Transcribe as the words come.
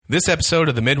This episode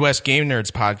of the Midwest Game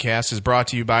Nerds Podcast is brought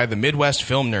to you by the Midwest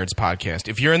Film Nerds Podcast.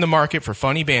 If you're in the market for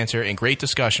funny banter and great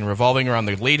discussion revolving around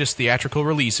the latest theatrical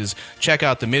releases, check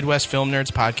out the Midwest Film Nerds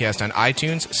Podcast on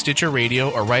iTunes, Stitcher Radio,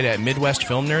 or right at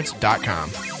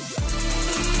MidwestFilmNerds.com.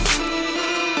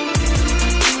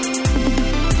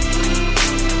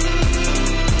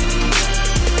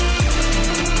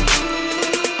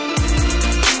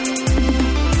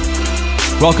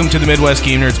 Welcome to the Midwest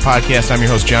Game Nerds Podcast. I'm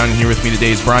your host, John, and here with me today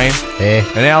is Brian. Hey.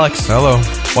 And Alex. Hello.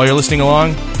 While you're listening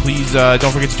along, please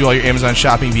don't forget to do all your Amazon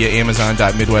shopping via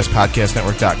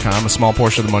Amazon.MidwestPodcastNetwork.com. A small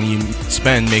portion of the money you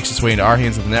spend makes its way into our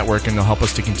hands at the network, and it'll help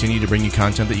us to continue to bring you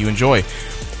content that you enjoy.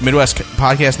 Midwest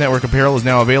Podcast Network apparel is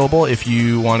now available. If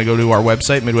you want to go to our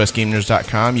website,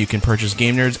 MidwestGameNerds.com, you can purchase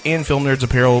Game Nerds and Film Nerds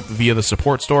apparel via the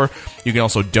support store. You can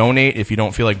also donate if you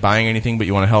don't feel like buying anything, but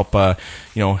you want to help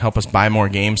us buy more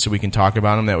games so we can talk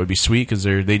about them. That would be sweet because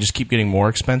they just keep getting more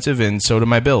expensive, and so do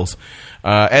my bills.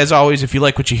 As always, if you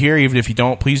like what you hear, even if you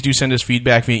don't, please do send us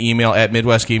feedback via email at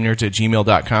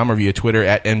MidwestGameNerds@gmail.com or via Twitter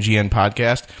at MGN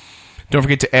Podcast. Don't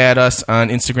forget to add us on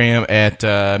Instagram at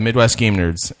Midwest Game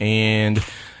Nerds. And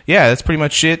yeah, that's pretty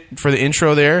much it for the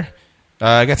intro there.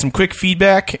 I got some quick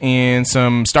feedback and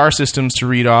some star systems to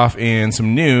read off and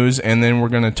some news, and then we're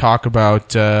going to talk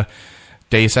about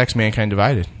Deus Ex Mankind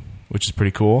Divided, which is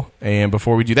pretty cool. And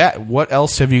before we do that, what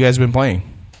else have you guys been playing?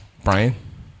 Brian?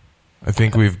 I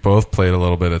think we've both played a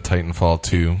little bit of Titanfall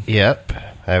 2. Yep.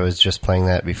 I was just playing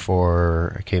that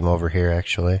before I came over here,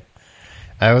 actually.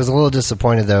 I was a little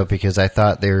disappointed, though, because I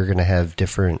thought they were going to have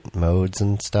different modes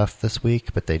and stuff this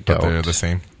week, but they don't. But they're the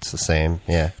same. It's the same,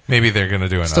 yeah. Maybe they're going to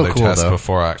do another test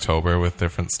before October with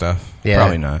different stuff. Yeah.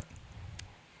 Probably not.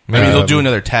 Maybe they'll do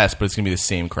another test, but it's going to be the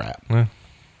same crap. Yeah.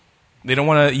 They don't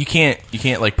want to... You can't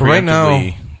like, preemptively... Right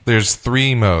now, there's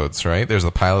 3 modes, right? There's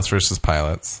the pilots versus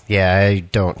pilots. Yeah, I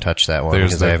don't touch that one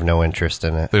because I have no interest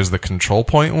in it. There's the control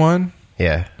point one.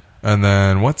 Yeah. And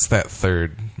then what's that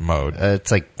third mode? It's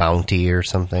like Bounty or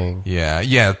something.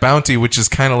 Yeah, Bounty, which is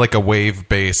kind of like a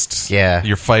wave-based... Yeah.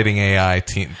 You're fighting AI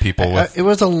people with... It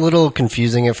was a little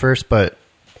confusing at first, but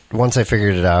once I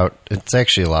figured it out, it's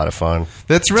actually a lot of fun.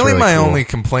 That's really my only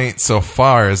complaint so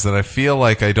far, is that I feel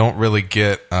like I don't really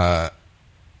get... and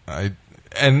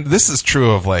this is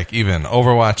true of like even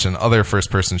Overwatch and other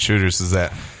first-person shooters, is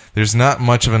that there's not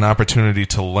much of an opportunity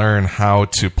to learn how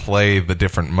to play the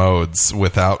different modes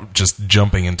without just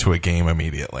jumping into a game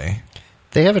immediately.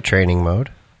 They have a training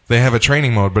mode. They have a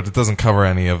training mode, but it doesn't cover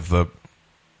any of the...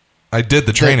 I did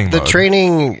the training mode. The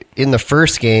training in the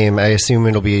first game, I assume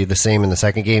it'll be the same in the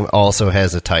second game, also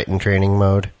has a Titan training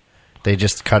mode. They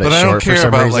just cut it short for some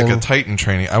reason. But I don't care about like a Titan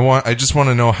training. I just want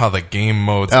to know how the game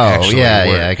modes actually work.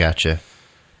 Yeah, I gotcha.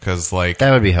 Because like...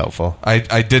 That would be helpful.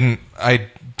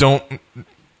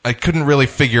 I couldn't really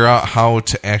figure out how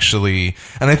to actually...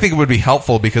 And I think it would be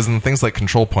helpful because in things like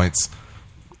control points,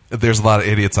 there's a lot of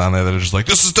idiots on there that are just like,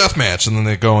 this is deathmatch, and then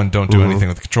they go and don't do anything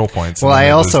with the control points. Well,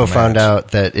 I also found out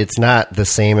that it's not the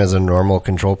same as a normal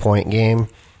control point game.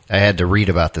 I had to read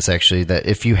about this, actually, that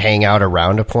if you hang out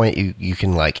around a point, you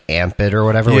can like amp it or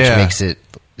whatever, which makes it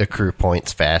accrue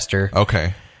points faster.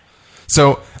 Okay.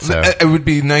 So it would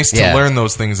be nice to learn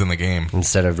those things in the game.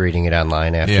 Instead of reading it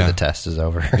online after the test is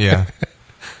over. Yeah.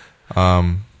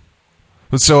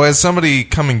 So as somebody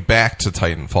coming back to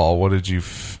Titanfall,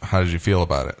 how did you feel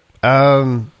about it?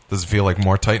 Does it feel like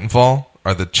more Titanfall?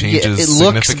 Are the changes significant?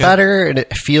 It looks better and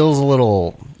it feels a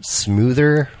little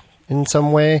smoother in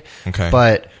some way. Okay.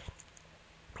 But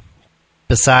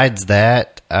besides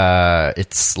that,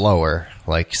 it's slower,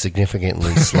 like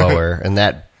significantly slower, and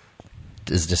that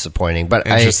is disappointing. But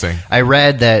interesting. I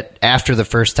read that after the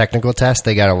first technical test,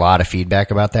 they got a lot of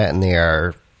feedback about that, and they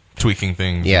are tweaking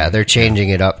things. Yeah, they're changing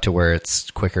it up to where it's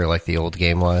quicker like the old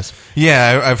game was.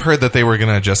 Yeah, I've heard that they were going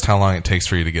to adjust how long it takes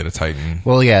for you to get a Titan.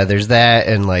 Well, yeah, there's that,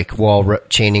 and like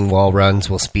chaining wall runs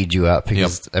will speed you up,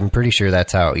 because I'm pretty sure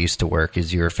that's how it used to work,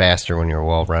 is you were faster when you were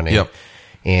wall running. Yep.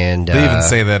 And they even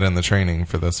say that in the training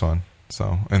for this one,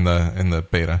 so in the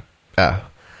beta.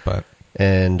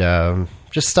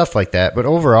 Just stuff like that. But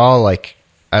overall, like,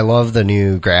 I love the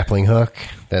new grappling hook.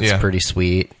 That's pretty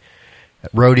sweet.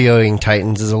 Rodeoing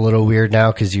Titans is a little weird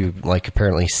now because you like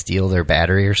apparently steal their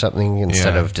battery or something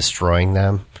instead of destroying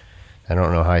them. I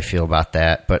don't know how I feel about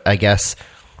that, but I guess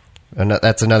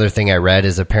that's another thing I read,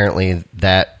 is apparently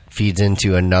that feeds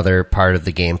into another part of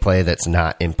the gameplay that's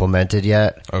not implemented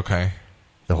yet. Okay.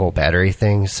 The whole battery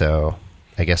thing, so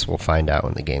I guess we'll find out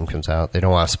when the game comes out. They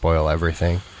don't want to spoil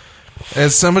everything.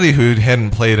 As somebody who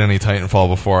hadn't played any Titanfall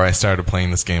before, I started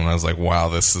playing this game and I was like, "Wow,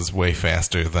 this is way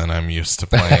faster than I'm used to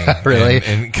playing." Really?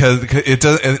 And because it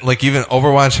does, like even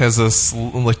Overwatch has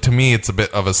to me, it's a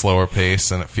bit of a slower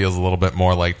pace, and it feels a little bit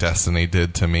more like Destiny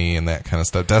did to me, and that kind of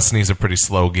stuff. Destiny's a pretty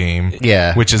slow game,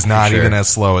 yeah, which is not sure. even as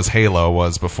slow as Halo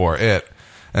was before it.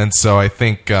 And so I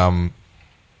think.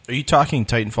 Are you talking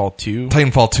Titanfall 2?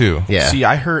 Titanfall 2. Yeah. See,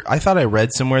 I thought I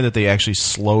read somewhere that they actually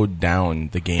slowed down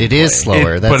the game. It is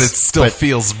slower, but it still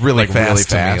feels really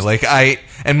fast to me. Like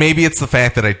and maybe it's the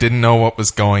fact that I didn't know what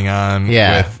was going on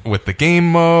with the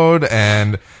game mode,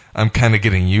 and I'm kind of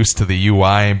getting used to the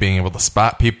UI and being able to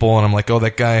spot people, and I'm like, oh,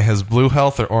 that guy has blue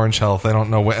health or orange health. I don't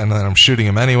know what, and then I'm shooting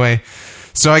him anyway.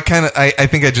 So I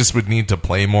think I just would need to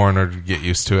play more in order to get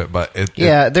used to it. But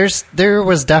there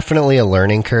was definitely a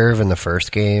learning curve in the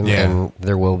first game, and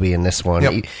there will be in this one.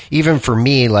 Yep. Even for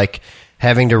me, like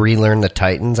having to relearn the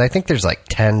Titans, I think there's like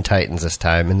 10 Titans this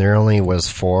time, and there only was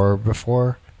 4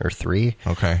 before, or 3.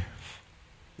 Okay.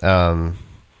 And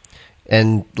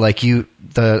like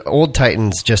the old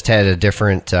Titans just had a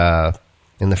different.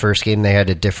 In the first game, they had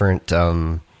a different.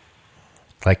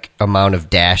 Like amount of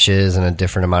dashes and a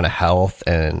different amount of health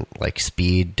and like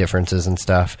speed differences and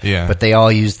stuff. Yeah. But they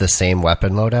all use the same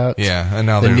weapon loadouts. Yeah. And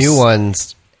now the new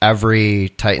ones, every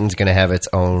Titan's going to have its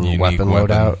own weapon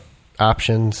loadout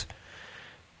options.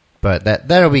 But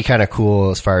that'll be kind of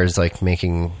cool as far as like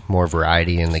making more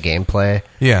variety in the gameplay.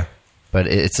 Yeah. But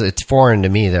it's foreign to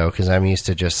me though, because I'm used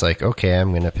to just like, okay, I'm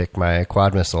going to pick my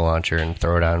quad missile launcher and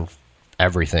throw it on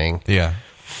everything. Yeah.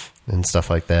 And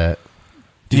stuff like that.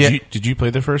 Did you play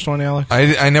the first one, Alex?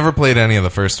 I never played any of the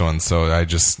first ones, so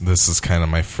this is kind of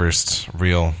my first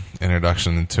real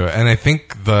introduction into it. And I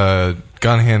think the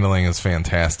gun handling is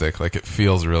fantastic. Like it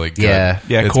feels really good.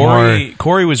 Yeah.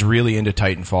 Corey was really into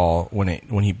Titanfall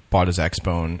when he bought his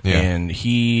Xbone, and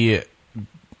he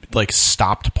like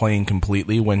stopped playing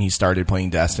completely when he started playing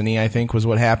Destiny, I think was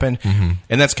what happened. Mm-hmm.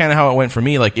 And that's kind of how it went for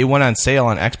me. Like it went on sale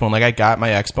on Xbone. Like I got my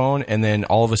Xbone, and then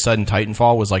all of a sudden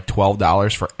Titanfall was like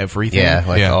 $12 for everything.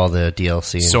 Yeah, all the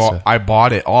DLC. So I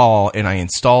bought it all, and I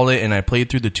installed it, and I played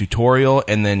through the tutorial,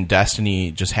 and then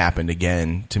Destiny just happened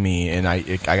again to me, and I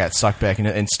got sucked back in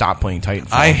it and stopped playing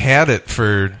Titanfall. I had it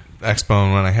for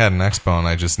Xbone when I had an Xbone.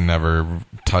 I just never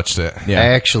touched it. Yeah. I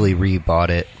actually rebought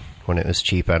it when it was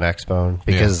cheap on Xbone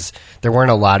because there weren't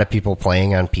a lot of people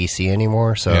playing on PC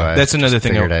anymore. So that's another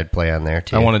thing I'd play on there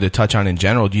too. I wanted to touch on in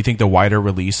general. Do you think the wider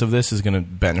release of this is going to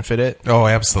benefit it? Oh,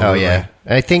 absolutely. Oh, yeah.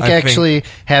 I think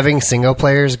having single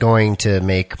player is going to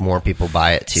make more people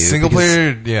buy it too. Single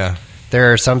player,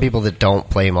 there are some people that don't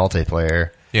play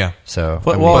multiplayer. Yeah. So,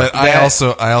 but I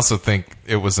also think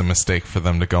it was a mistake for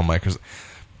them to go Microsoft.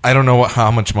 I don't know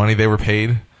how much money they were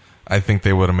paid. I think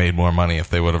they would have made more money if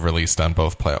they would have released on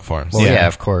both platforms. Well, yeah,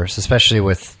 of course, especially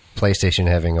with PlayStation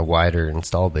having a wider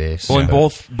install base. Well, and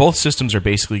both systems are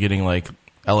basically getting like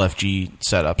LFG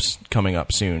setups coming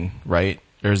up soon, right?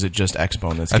 Or is it just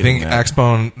Xbone that's getting that?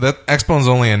 Xbone's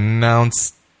only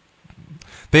announced.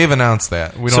 They've announced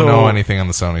that. We don't know anything on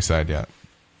the Sony side yet.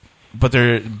 But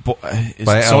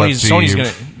Sony's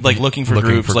gonna like looking for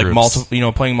groups like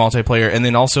playing multiplayer, and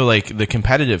then also like the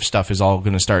competitive stuff is all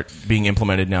going to start being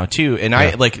implemented now too. And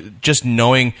I like just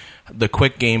knowing the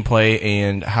quick gameplay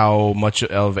and how much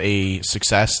of a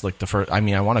success like the first. I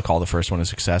mean, I want to call the first one a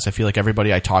success. I feel like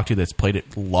everybody I talk to that's played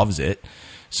it loves it.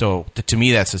 So to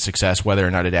me, that's a success, whether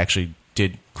or not it actually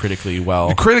did critically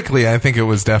well. Critically, I think it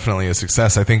was definitely a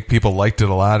success. I think people liked it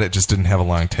a lot. It just didn't have a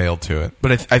long tail to it.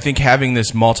 But I think having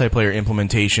this multiplayer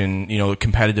implementation,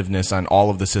 competitiveness on all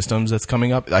of the systems that's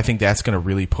coming up, I think that's going to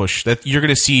really push that. You're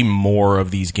going to see more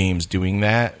of these games doing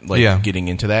that, getting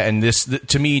into that. And this,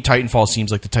 to me, Titanfall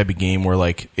seems like the type of game where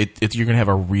like you're going to have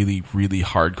a really, really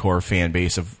hardcore fan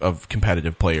base of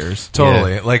competitive players.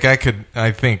 Totally. Yeah. Like I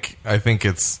think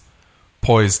it's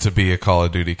poised to be a Call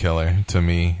of Duty killer to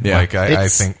me. Yeah. Like I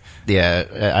think.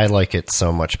 Yeah, I like it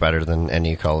so much better than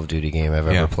any Call of Duty game I've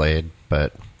ever played.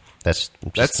 But that's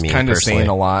me kind of personally. saying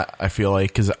a lot. I feel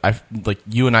like because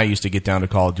you and I used to get down to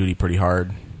Call of Duty pretty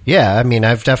hard. Yeah, I mean,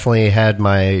 I've definitely had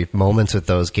my moments with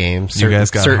those games. You guys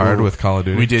got hard with Call of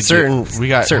Duty. We did. We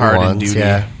got certain hard ones, in Duty.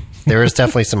 Yeah, there was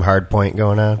definitely some hard point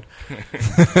going on.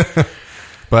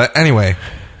 But anyway.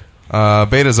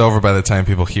 Beta's over by the time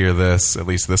people hear this. At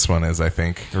least this one is, I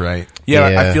think, right?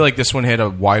 Yeah, I feel like this one had a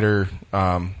wider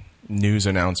news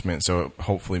announcement, so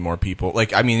hopefully more people.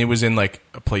 Like, I mean, it was in like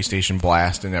a PlayStation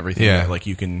Blast and everything. Yeah. That, like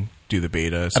you can do the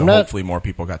beta, so hopefully more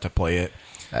people got to play it.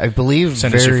 I believe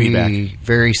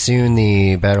very soon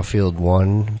the Battlefield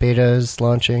 1 beta is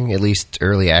launching. At least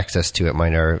early access to it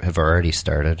might have already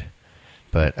started.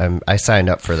 but I signed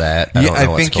up for that.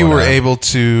 I think you were able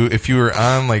to, if you were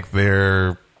on like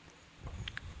their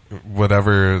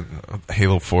whatever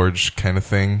Halo Forge kind of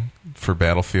thing for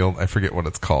Battlefield. I forget what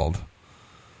it's called,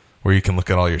 where you can look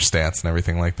at all your stats and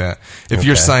everything like that. If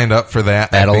you're signed up for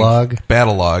that,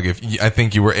 Battlelog. I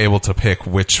think you were able to pick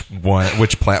which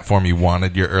platform you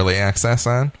wanted your early access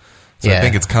on. So I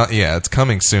think it's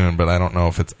coming soon, but I don't know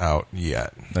if it's out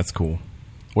yet. That's cool.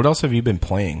 What else have you been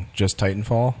playing? Just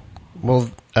Titanfall?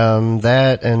 Well,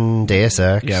 that and Deus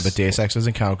Ex. Yeah, but Deus Ex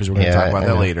doesn't count because we're going to talk about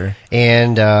that later.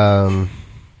 And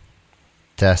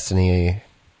Destiny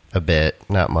a bit,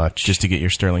 not much. Just to get your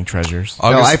Sterling Treasures.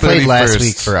 I played last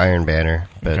week for Iron Banner,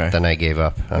 but then I gave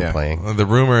up on playing. The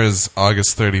rumor is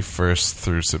August 31st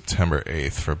through September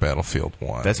 8th for Battlefield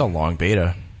 1. That's a long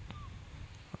beta.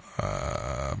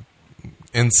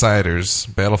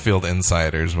 Battlefield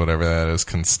Insiders, whatever that is,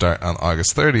 can start on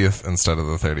August 30th instead of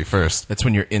the 31st. That's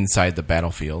when you're inside the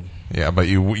battlefield. Yeah, but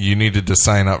you needed to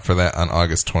sign up for that on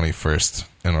August 21st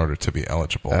in order to be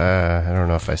eligible. I don't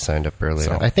know if I signed up early.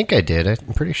 I think I did.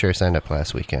 I'm pretty sure I signed up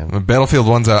last weekend. Battlefield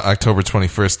 1's out October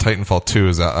 21st. Titanfall 2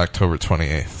 is out October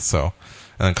 28th. So,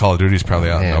 and then Call of Duty's probably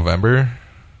out in November?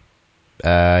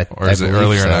 Or is it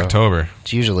earlier in October?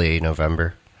 It's usually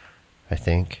November, I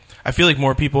think. I feel like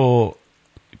more people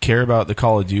care about the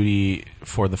Call of Duty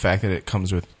for the fact that it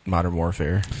comes with Modern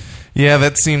Warfare. Yeah,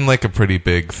 that seemed like a pretty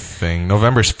big thing.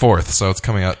 November's 4th, so it's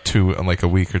coming out a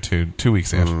week or 2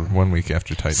 weeks after, 1 week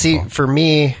after Titanfall. See, for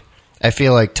me, I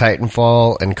feel like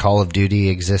Titanfall and Call of Duty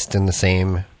exist in the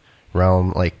same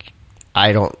realm. Like,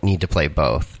 I don't need to play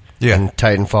both. Yeah. And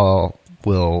Titanfall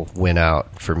will win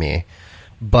out for me.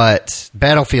 But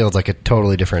Battlefield's like a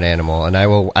totally different animal, and I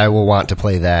will want to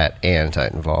play that and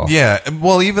Titanfall. Yeah,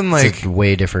 well, even it's like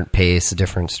way different pace,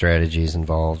 different strategies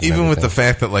involved. Even with the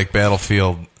fact that like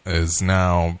Battlefield is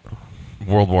now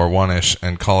World War I-ish,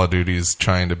 and Call of Duty's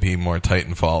trying to be more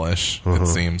Titanfall-ish, it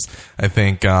seems. I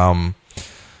think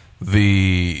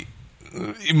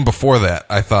even before that,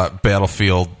 I thought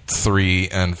Battlefield 3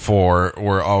 and 4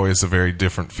 were always a very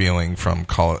different feeling from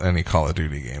any Call of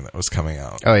Duty game that was coming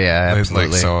out. Oh, yeah,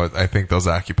 absolutely. So I think those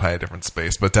occupy a different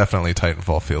space, but definitely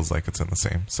Titanfall feels like it's in the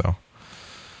same. So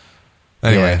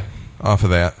anyway, off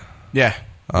of that. Yeah.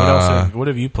 What else? What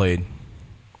have you played?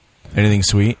 Anything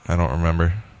sweet? I don't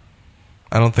remember.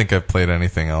 I don't think I've played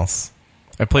anything else.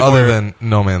 I played other than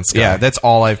No Man's Sky. Yeah, that's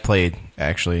all I've played,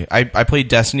 actually. I played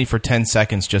Destiny for 10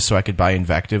 seconds just so I could buy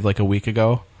Invective like a week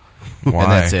ago. Why?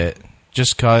 And that's it.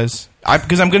 Just because.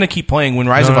 Because I'm going to keep playing when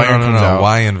Rise of Iron comes out.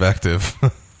 Why Invective?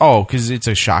 Oh, because it's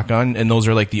a shotgun, and those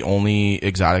are like the only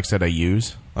exotics that I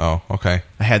use. Oh, okay.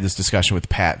 I had this discussion with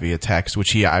Pat via text,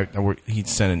 which he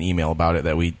sent an email about it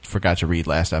that we forgot to read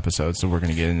last episode, so we're going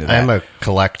to get into that. I'm a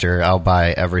collector. I'll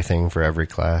buy everything for every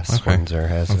class. Okay. Windsor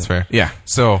has That's it. fair. Yeah.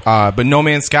 So, but No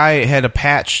Man's Sky had a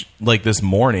patch like this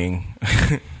morning,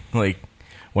 like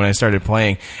when I started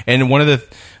playing, and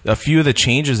a few of the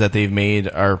changes that they've made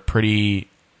are pretty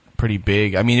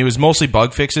big. I mean, it was mostly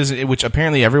bug fixes, which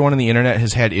apparently everyone on the internet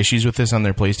has had issues with this on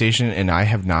their PlayStation, and I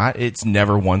have not. It's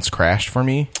never once crashed for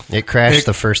me. It crashed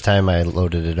the first time I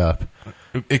loaded it up.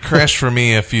 It crashed for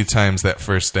me a few times that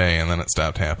first day, and then it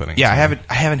stopped happening. Yeah,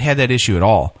 I haven't had that issue at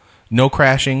all. No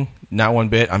crashing, not one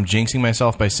bit. I'm jinxing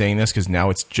myself by saying this because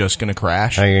now it's just going to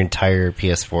crash. Now your entire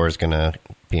PS4 is going to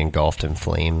be engulfed in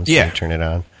flames when you turn it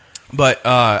on. But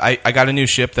I got a new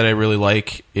ship that I really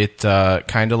like. It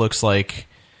kind of looks like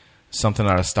something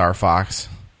out of Star Fox,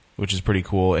 which is pretty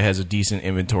cool. It has a decent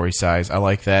inventory size. I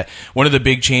like that. One of the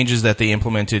big changes that they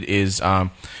implemented is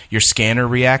your scanner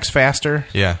reacts faster.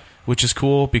 Yeah. Which is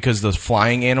cool because those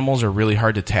flying animals are really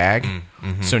hard to tag.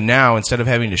 Mm-hmm. So now, instead of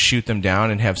having to shoot them down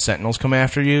and have sentinels come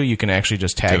after you, you can actually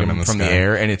just tag them from the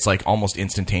air, and it's like almost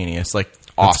instantaneous. Like,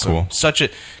 awesome. That's cool.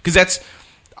 Because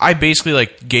I basically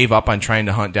like gave up on trying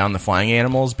to hunt down the flying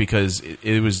animals because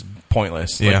it was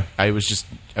pointless. Like, yeah. I was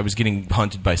getting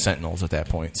hunted by sentinels at that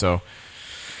point. So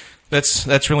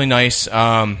that's really nice.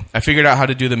 I figured out how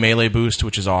to do the melee boost,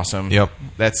 which is awesome. Yep.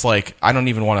 That's like, I don't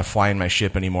even want to fly in my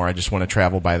ship anymore. I just want to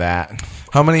travel by that.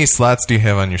 How many slots do you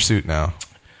have on your suit now?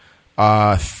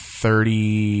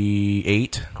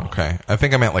 38. Okay. I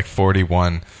think I'm at like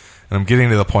 41. And I'm getting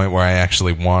to the point where I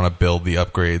actually want to build the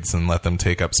upgrades and let them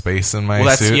take up space in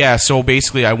my suit. Yeah, so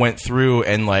basically I went through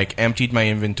and like emptied my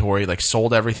inventory, like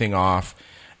sold everything off,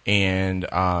 and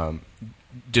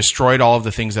destroyed all of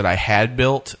the things that I had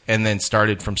built, and then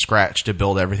started from scratch to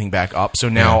build everything back up. So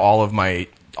now all of my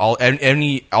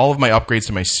upgrades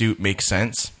to my suit make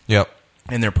sense. Yep.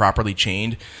 And they're properly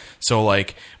chained. So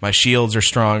like my shields are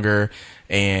stronger,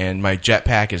 and my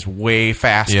jetpack is way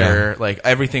faster. Yeah. Like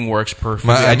everything works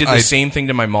perfectly. I did the same thing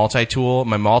to my multi-tool.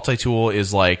 My multi-tool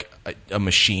is like a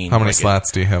machine. How many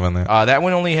slots do you have on that? That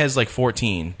one only has like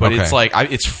 14, but it's like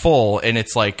it's full, and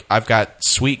it's like I've got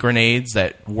sweet grenades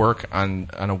that work on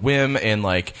a whim, and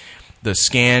like the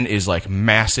scan is like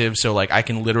massive, so like I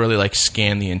can literally like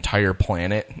scan the entire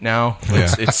planet now.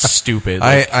 It's stupid.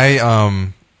 Like,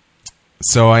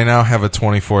 So I now have a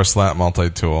 24 slot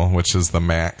multi-tool, which is the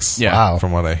max. Yeah. Wow.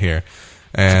 From what I hear.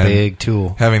 And it's a big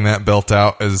tool. Having that built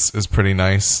out is pretty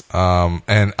nice.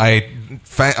 And I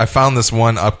found this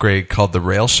one upgrade called the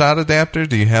Railshot adapter.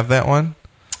 Do you have that one?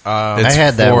 I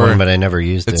had that one, but I never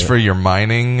used it. It's for your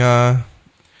mining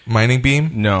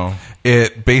beam. No.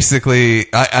 It basically,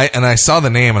 I saw the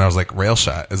name and I was like,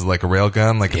 Railshot is it like a rail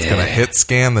gun, like it's gonna hit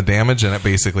scan the damage, and it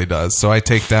basically does. So I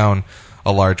take down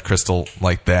a large crystal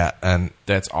like that, and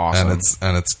that's awesome.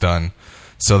 And it's done.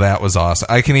 So that was awesome.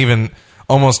 I can even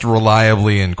almost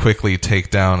reliably and quickly take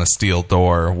down a steel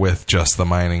door with just the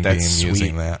mining beam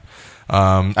using that.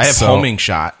 I have homing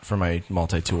shot for my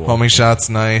multi-tool. Homing shot's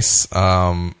nice,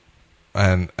 and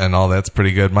all that's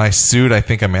pretty good. My suit, I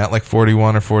think I'm at like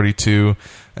 41 or 42,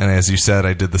 and as you said,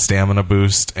 I did the stamina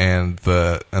boost and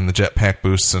the jetpack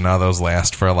boost, so now those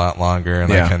last for a lot longer,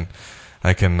 and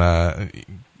I can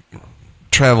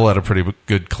travel at a pretty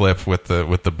good clip with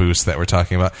the boost that we're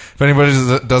talking about. If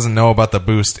anybody doesn't know about the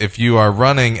boost, if you are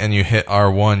running and you hit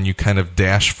R1, you kind of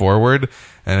dash forward,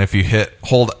 and if you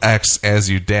hold X as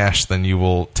you dash, then you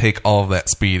will take all of that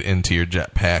speed into your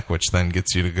jetpack, which then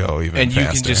gets you to go even faster. And you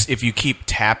can just, if you keep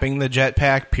tapping the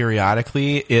jetpack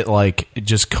periodically, it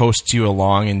just coasts you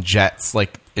along in jets,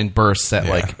 like in bursts that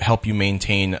like help you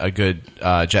maintain a good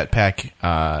jetpack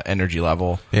energy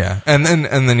level. Yeah, and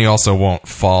then you also won't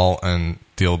fall and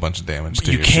deal a bunch of damage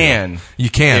to your shield. You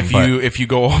can if you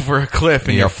go over a cliff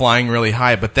and you're flying really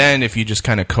high, but then if you just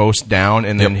kind of coast down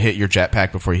and then hit your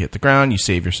jetpack before you hit the ground, you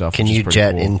save yourself. Can you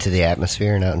jet into the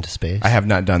atmosphere and out into space? I have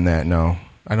not done that. No,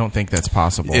 I don't think that's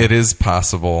possible. It is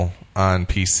possible on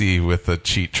PC with a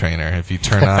cheat trainer. If you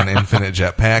turn on Infinite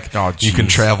Jetpack, you can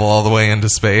travel all the way into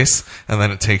space, and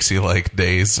then it takes you like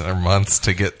days or months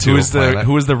to get to a planet.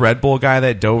 Who was the Red Bull guy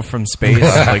that dove from space?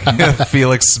 Like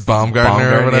Felix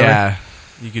Baumgartner or whatever? Yeah,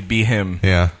 you could be him.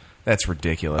 Yeah. That's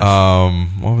ridiculous.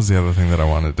 What was the other thing that I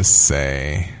wanted to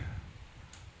say?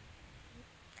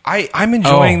 I'm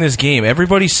enjoying this game.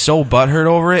 Everybody's so butthurt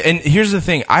over it. And here's the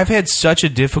thing. I've had such a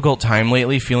difficult time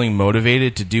lately feeling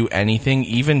motivated to do anything,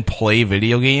 even play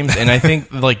video games. And I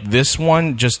think like this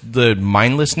one, just the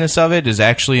mindlessness of it is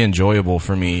actually enjoyable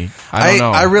for me. I don't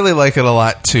know. I really like it a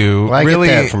lot too. Well, I really,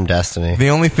 get that from Destiny. The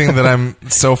only thing that I'm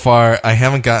so far, I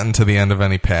haven't gotten to the end of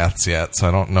any paths yet, so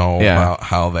I don't know about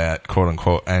how that quote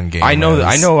unquote end game I know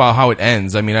is. how it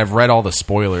ends. I mean, I've read all the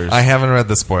spoilers. I haven't read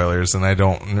the spoilers, and I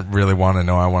don't really want to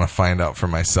know. I want to find out for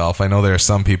myself. I know there are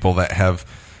some people that have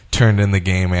turned in the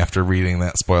game after reading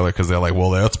that spoiler because they're like, well,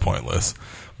 that's pointless.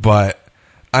 But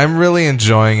I'm really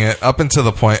enjoying it up until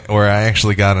the point where I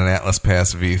actually got an Atlas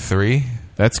Pass V3.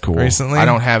 That's cool. Recently. I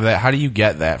don't have that. How do you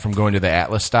get that? From going to the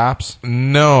Atlas stops?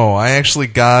 No, I actually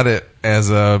got it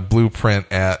as a blueprint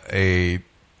at a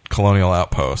Colonial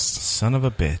Outpost. Son of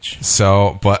a bitch.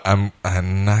 So, but I'm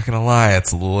not gonna lie,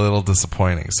 it's a little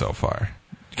disappointing so far.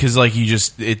 Because like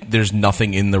there's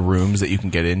nothing in the rooms that you can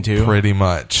get into. Pretty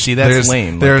much. See, that's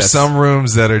lame. There are some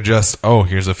rooms that are just,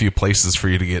 here's a few places for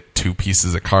you to get 2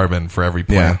 pieces of carbon for every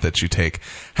plant that you take.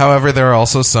 However, there are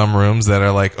also some rooms that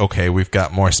are like, okay, we've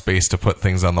got more space to put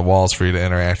things on the walls for you to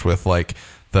interact with, like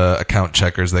the account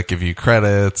checkers that give you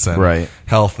credits and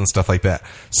health and stuff like that.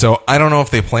 So I don't know if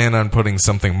they plan on putting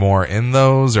something more in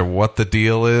those or what the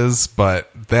deal is, but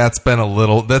that's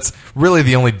really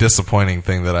the only disappointing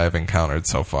thing that I've encountered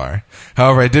so far.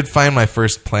 However, I did find my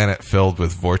first planet filled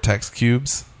with vortex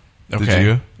cubes. Okay. Did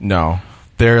you? No.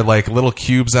 They're like little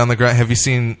cubes on the ground. Have you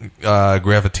seen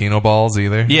Gravitino balls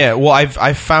either? Yeah, well,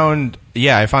 I found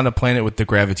a planet with the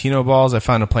Gravitino balls. I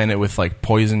found a planet with like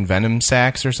poison venom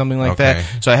sacs or something like that.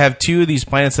 So I have 2 of these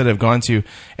planets that I've gone to,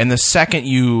 and the second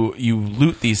you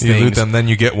loot these things, loot them, then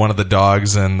you get one of the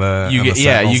dogs and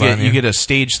you get a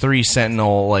stage 3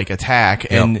 sentinel like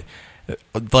attack and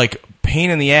like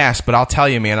pain in the ass, but I'll tell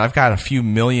you, man, I've got a few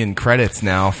million credits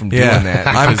now from doing that.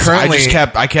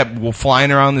 I kept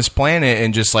flying around this planet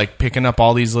and just like picking up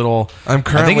all these little. I'm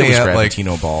currently at like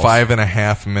balls.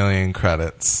 5.5 million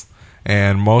credits,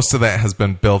 and most of that has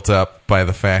been built up by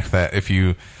the fact that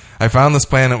I found this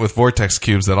planet with vortex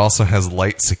cubes that also has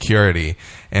light security,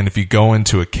 and if you go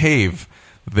into a cave,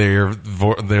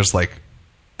 there's like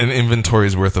an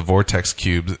inventory's worth of vortex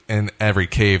cubes in every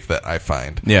cave that I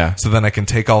find. Yeah. So then I can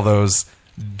take all those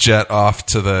jet off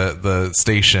to the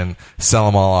station, sell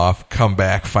them all off, come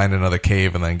back, find another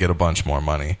cave, and then get a bunch more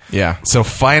money. Yeah. So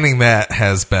finding that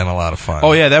has been a lot of fun.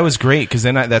 Oh yeah, that was great because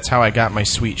then that's how I got my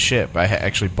sweet ship. I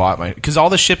actually bought because all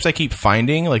the ships I keep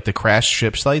finding, like the crashed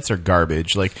ship sites, are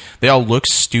garbage. Like they all look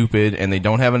stupid and they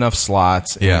don't have enough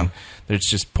slots. And yeah. It's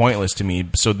just pointless to me.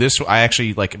 So I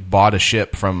actually like bought a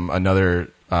ship from another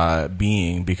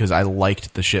being because I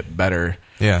liked the ship better.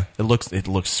 Yeah, it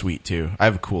looks sweet too. I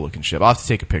have a cool looking ship. I'll have to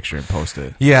take a picture and post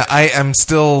it. Yeah, I am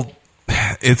still.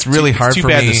 It's really hard for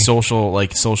me. It's too bad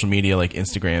the social media, like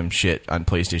Instagram shit on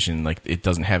PlayStation, like it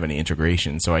doesn't have any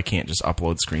integration, so I can't just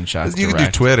upload screenshots. You can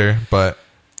do Twitter, but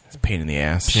it's a pain in the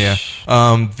ass. Yeah.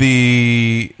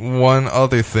 The one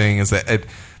other thing is that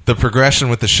the progression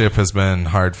with the ship has been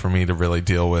hard for me to really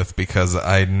deal with because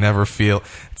I never feel...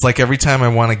 It's like every time I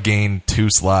want to gain 2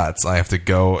 slots, I have to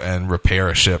go and repair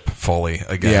a ship fully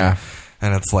again. Yeah.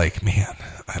 And it's like, man,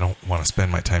 I don't want to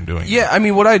spend my time doing Yeah, that. I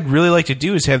mean, what I'd really like to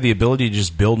do is have the ability to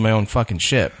just build my own fucking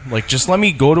ship. Like, just let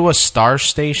me go to a star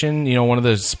station, one of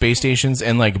the space stations,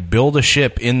 and, like, build a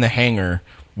ship in the hangar.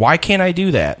 Why can't I do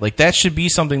that? Like, that should be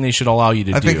something they should allow you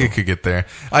to do. I think it could get there.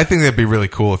 I think that'd be really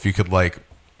cool if you could, like,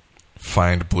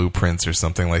 find blueprints or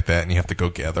something like that, and you have to go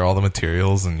gather all the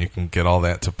materials, and you can get all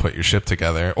that to put your ship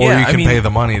together, or you can pay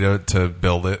the money to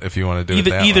build it if you want to do it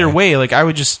that either way. Like I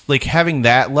would just like having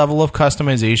that level of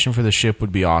customization for the ship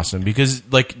would be awesome because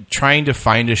like trying to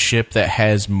find a ship that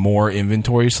has more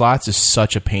inventory slots is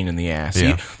such a pain in the ass.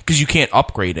 Yeah. Because you can't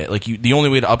upgrade it. Like the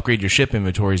only way to upgrade your ship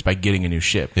inventory is by getting a new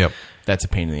ship. Yep. That's a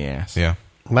pain in the ass. Yeah.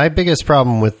 My biggest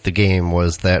problem with the game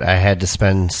was that I had to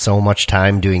spend so much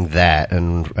time doing that,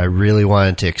 and I really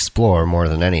wanted to explore more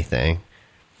than anything.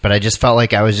 But I just felt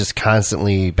like I was just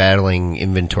constantly battling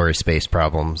inventory space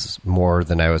problems more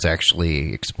than I was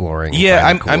actually exploring. Yeah,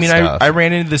 I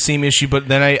ran into the same issue, but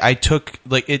then I took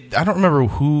like it. I don't remember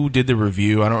who did the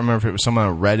review. I don't remember if it was someone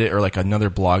on Reddit or like another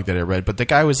blog that I read. But the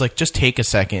guy was like, just take a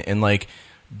second and like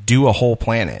do a whole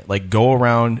planet. Like go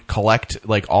around, collect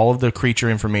like all of the creature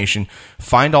information,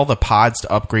 find all the pods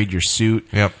to upgrade your suit.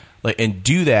 Yep. Like, and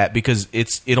do that because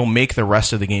it'll make the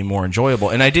rest of the game more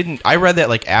enjoyable. And I read that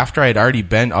like after I'd already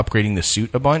been upgrading the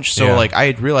suit a bunch. So like I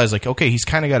had realized like, okay, he's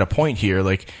kind of got a point here.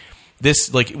 Like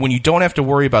this, like when you don't have to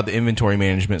worry about the inventory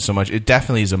management so much, it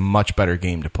definitely is a much better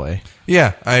game to play.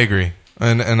 Yeah, I agree.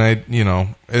 And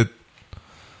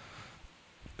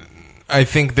I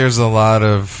think there's a lot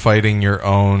of fighting your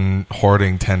own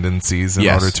hoarding tendencies in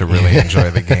order to really enjoy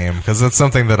the game, because that's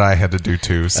something that I had to do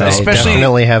too. So I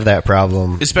definitely have that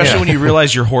problem, especially when you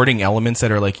realize you're hoarding elements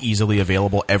that are like easily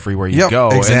available everywhere you go,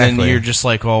 exactly. And then you're just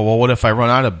like, oh well, what if I run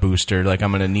out of booster? Like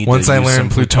I'm going to need. Once to I use learn some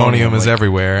plutonium is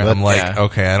everywhere, and I'm like, yeah.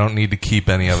 okay, I don't need to keep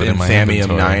any of it in my Thamium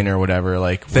inventory. 9 or whatever.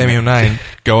 Like Thamium 9,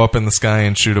 go up in the sky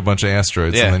and shoot a bunch of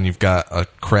asteroids, Yeah. and then you've got a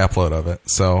crap load of it.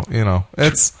 So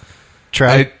it's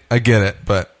I get it,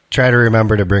 but. Try to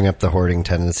remember to bring up the hoarding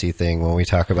tendency thing when we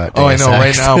talk about Deus Ex. I know.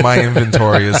 Ex. Right now, my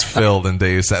inventory is filled in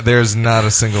Deus Ex. There's not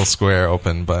a single square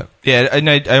open, but yeah. And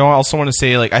I also want to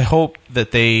say, like, I hope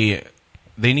that they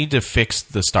need to fix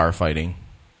the star fighting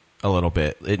a little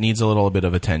bit. It needs a little bit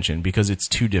of attention because it's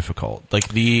too difficult. Like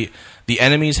the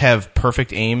enemies have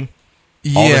perfect aim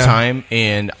all the time,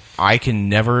 and I can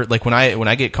never, like when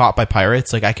I get caught by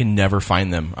pirates, like I can never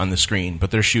find them on the screen, but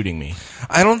they're shooting me.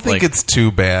 I don't think it's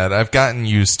too bad. I've gotten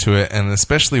used to it, and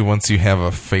especially once you have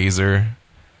a phaser,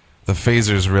 the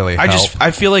phasers really help. I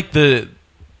feel like the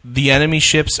enemy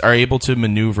ships are able to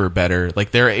maneuver better. Like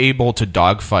they're able to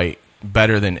dogfight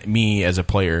better than me as a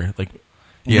player. Like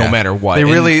no matter what, they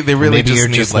really maybe just you're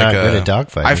need just like not good at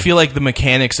dogfighting. I feel like the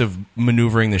mechanics of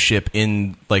maneuvering the ship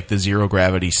in like the zero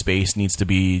gravity space needs to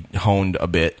be honed a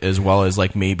bit, as well as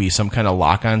like maybe some kind of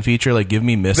lock-on feature. Like give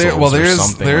me missiles or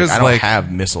something. I don't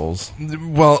have missiles.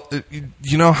 Well,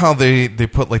 you know how they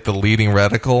put like the leading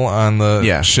reticle on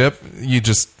the ship? You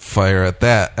just fire at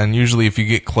that, and usually if you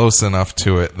get close enough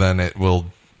to it, then it will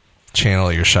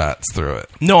channel your shots through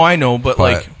it. No, I know, but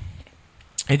like.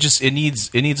 It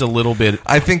needs a little bit.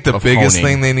 I think the biggest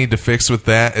honing. thing they need to fix with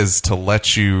that is to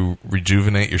let you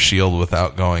rejuvenate your shield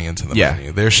without going into the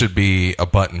menu. There should be a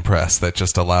button press that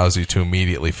just allows you to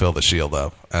immediately fill the shield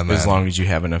up, and as long as you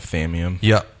have enough thamium.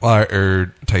 Yeah,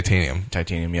 or titanium.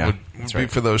 Titanium, yeah, would be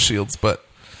for those shields.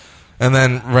 And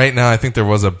then right now, I think there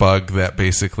was a bug that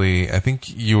basically, I think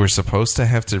you were supposed to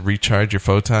have to recharge your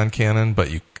photon cannon, but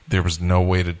there was no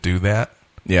way to do that.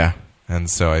 Yeah. And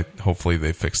so hopefully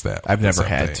they fix that. I've never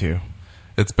had to.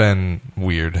 It's been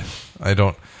weird. I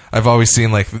I've always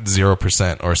seen like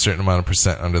 0% or a certain amount of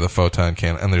percent under the photon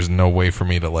cannon, and there's no way for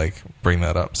me to like bring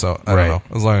that up. So I don't know,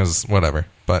 as long as whatever.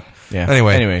 But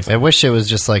anyways, I wish it was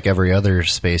just like every other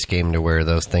space game to where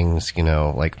those things,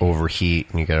 like overheat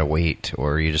and you gotta wait,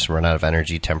 or you just run out of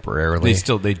energy temporarily.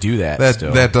 They do that.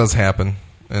 That does happen,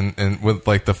 and with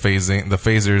like the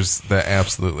phasers, that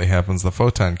absolutely happens. The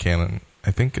photon cannon,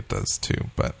 I think it does too,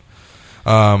 but.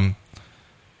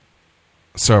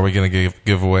 So are we going to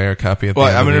give away our copy at the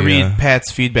end? I'm going to read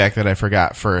Pat's feedback that I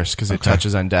forgot first because it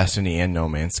touches on Destiny and No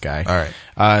Man's Sky. All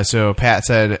right. So Pat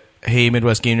said, "Hey,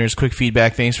 Midwest Gamers, quick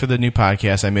feedback. Thanks for the new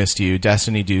podcast. I missed you.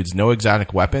 Destiny dudes, no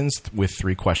exotic weapons with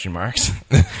 3 question marks.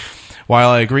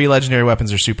 While I agree legendary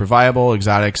weapons are super viable,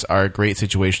 exotics are great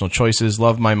situational choices.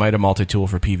 Love my Mida multi-tool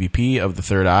for PvP of the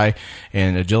third eye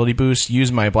and agility boost. Use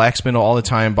my Black Spindle all the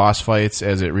time, boss fights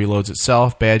as it reloads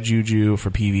itself. Bad Juju for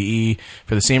PvE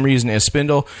for the same reason as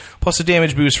Spindle. Plus a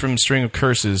damage boost from String of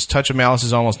Curses. Touch of Malice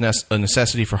is almost a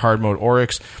necessity for hard mode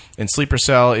Oryx. And Sleeper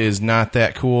Cell is not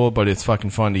that cool, but it's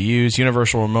fucking fun to use.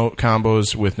 Universal remote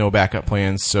combos with no backup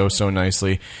plans so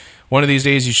nicely. One of these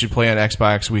days you should play on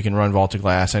Xbox. We can run Vault of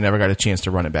Glass. I never got a chance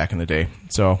to run it back in the day,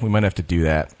 so we might have to do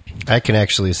that. I can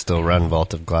actually still run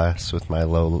Vault of Glass with my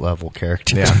low-level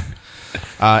character. Yeah.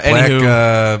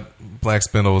 Anywho, Black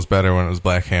Spindle was better when it was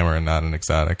Black Hammer and not an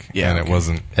exotic. Yeah, and it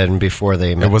wasn't. And before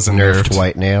they wasn't nerfed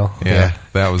White Nail. Yeah,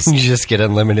 that was. You just get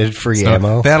unlimited free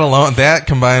ammo. That alone, that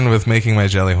combined with making my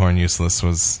Jellyhorn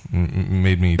useless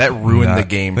made me. That ruined the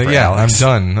game. For I'm Alex.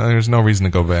 done. There's no reason to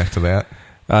go back to that.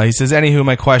 He says, anywho,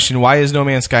 my question, why is No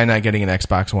Man's Sky not getting an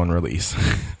Xbox One release?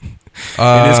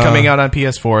 It is coming out on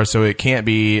PS4, so it can't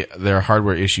be their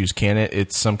hardware issues, can it?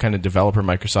 It's some kind of developer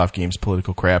Microsoft Games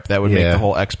political crap. That would make the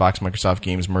whole Xbox Microsoft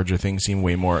Games merger thing seem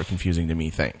way more confusing to me.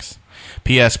 Thanks.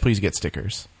 P.S. Please get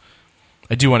stickers.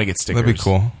 I do want to get stickers. That'd be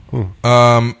cool.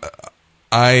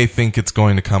 I think it's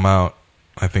going to come out.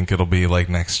 I think it'll be like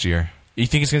next year. You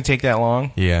think it's going to take that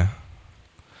long? Yeah.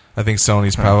 I think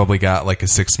Sony's probably got like a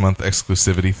 6-month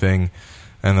exclusivity thing,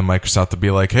 and then Microsoft will be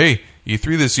like, "Hey,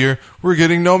 E3 this year, we're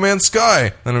getting No Man's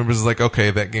Sky," and everybody's like,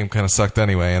 "Okay, that game kind of sucked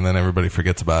anyway," and then everybody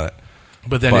forgets about it.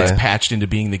 But then it's patched into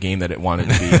being the game that it wanted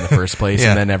to be in the first place,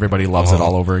 and then everybody loves it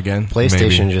all over again.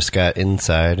 PlayStation just got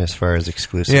Inside as far as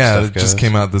exclusive stuff it just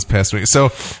came out this past week. So,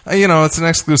 it's an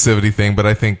exclusivity thing, but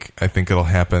I think it'll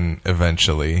happen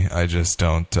eventually. I just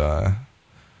don't.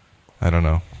 I don't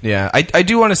know. Yeah, I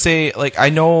do want to say, like, I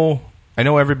know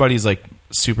everybody's like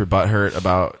super butthurt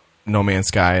about No Man's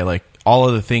Sky, like all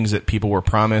of the things that people were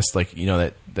promised, like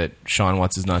that Sean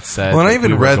What's His Nuts said. Well, I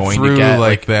even read through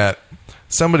like that.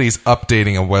 Somebody's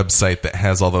updating a website that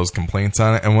has all those complaints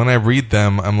on it, and when I read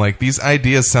them, I'm like, these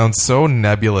ideas sound so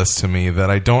nebulous to me that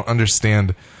I don't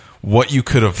understand what you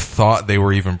could have thought they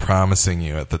were even promising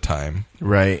you at the time.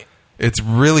 Right. It's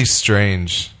really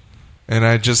strange. And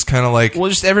I just kind of like... Well,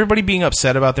 just everybody being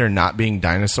upset about there not being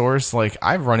dinosaurs. Like,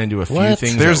 I've run into a few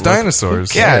things. There's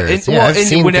dinosaurs. Yeah,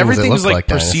 and when everything's like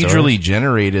procedurally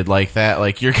generated like that,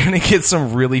 like, you're going to get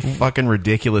some really fucking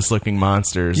ridiculous looking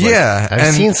monsters. Yeah.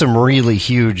 I've seen some really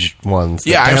huge ones.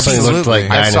 Yeah, I've looked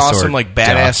like I saw some like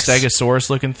badass ducks. Stegosaurus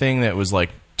looking thing that was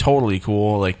like totally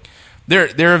cool. Like,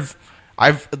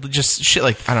 I've just shit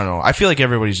like, I don't know. I feel like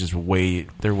everybody's just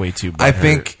they're way too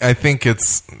butthurt. I think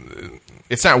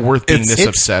it's not worth being this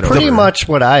upset over. Pretty much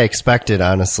what I expected,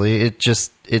 honestly.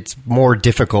 It's more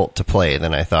difficult to play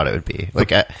than I thought it would be.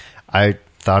 Like, I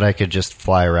thought I could just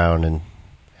fly around and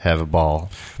have a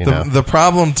ball. The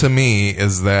problem to me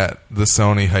is that the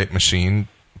Sony hype machine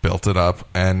built it up,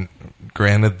 and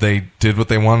granted, they did what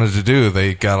they wanted to do.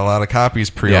 They got a lot of copies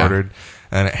pre-ordered,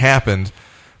 and it happened.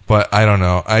 But I don't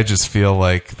know. I just feel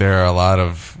like there are a lot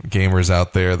of gamers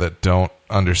out there that don't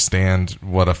understand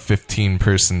what a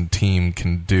 15-person team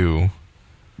can do.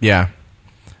 Yeah.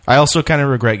 I also kind of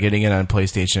regret getting it on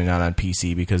PlayStation and not on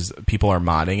PC because people are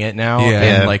modding it now. Yeah.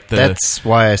 And like that's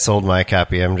why I sold my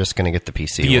copy. I'm just going to get the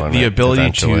PC one. The ability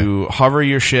eventually. to hover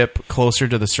your ship closer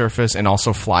to the surface and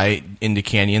also fly into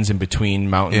canyons in between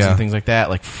mountains and things like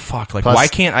that. Like, fuck. Like, plus, why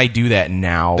can't I do that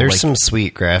now? There's like, some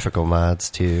sweet graphical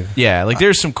mods, too. Yeah, like,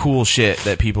 there's some cool shit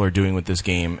that people are doing with this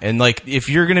game. And, like, if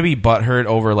you're going to be butthurt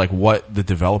over, like, what the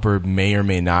developer may or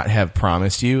may not have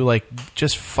promised you, like,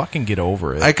 just fucking get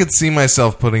over it. I could see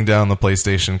myself putting down the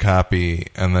PlayStation copy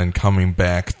and then coming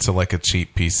back to like a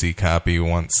cheap PC copy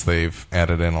once they've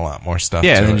added in a lot more stuff.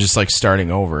 Yeah, and then just like starting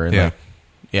over. And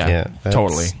that's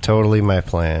totally. Totally my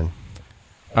plan.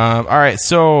 All right,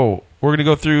 so we're going to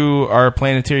go through our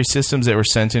planetary systems that were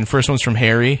sent in. First one's from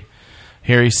Harry.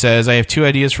 Harry says, I have 2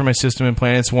 ideas for my system and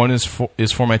planets. One is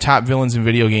for my top villains in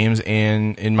video games,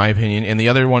 and in my opinion, and the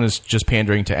other one is just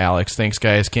pandering to Alex. Thanks,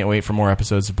 guys. Can't wait for more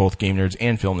episodes of both Game Nerds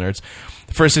and Film Nerds.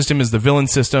 The first system is the villain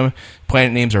system.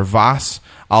 Planet names are Voss,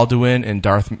 Alduin, and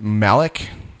Darth Malak.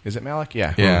 Is it Malak?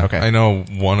 Yeah. Yeah. Okay. I know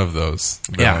one of those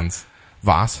villains. Yeah.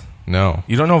 Voss? No.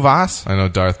 You don't know Voss? I know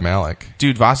Darth Malak.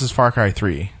 Dude, Voss is Far Cry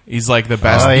 3. He's like the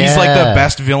best. Oh, yeah. He's like the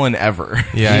best villain ever.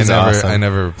 Yeah, He's awesome. I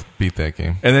never beat that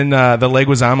game. And then the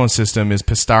Leguizamo system is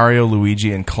Pistario,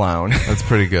 Luigi, and Clown. That's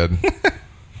pretty good.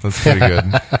 That's pretty good.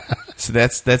 So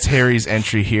that's Harry's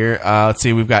entry here. Let's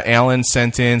see, we've got Alan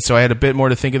sent in. So I had a bit more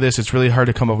to think of this. It's really hard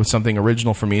to come up with something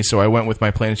original for me, so I went with my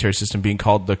planetary system being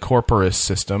called the Corporus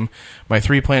system. My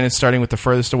 3 planets, starting with the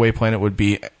furthest away planet, would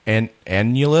be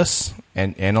Annulus.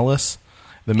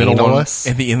 The middle Analus?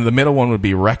 one, and the middle one would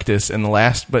be Rectus, and the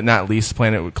last but not least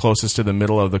planet closest to the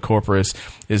middle of the Corporus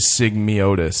is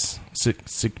Sigmiotis.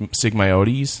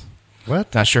 Sigmiotes?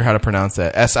 What? Not sure how to pronounce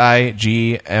that.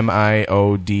 Sigmiodes.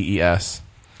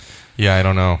 Yeah, I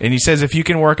don't know. And he says, if you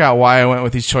can work out why I went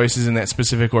with these choices in that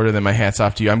specific order, then my hat's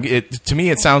off to you. To me,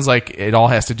 it sounds like it all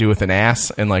has to do with an ass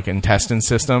and like intestinal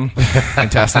system. And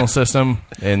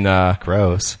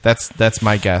Gross. that's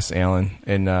my guess, Alan.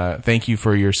 And thank you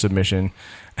for your submission.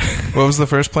 What was the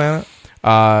first planet?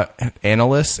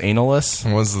 Annulus.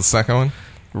 And what was the second one?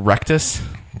 Rectus.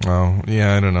 Oh,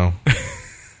 yeah, I don't know.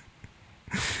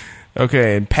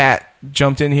 Okay, and Pat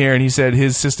jumped in here and he said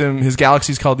his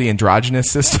galaxy is called the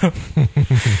Androgynous system.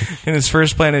 And his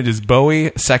first planet is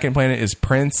Bowie, second planet is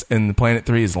Prince, and the planet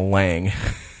 3 is Lang.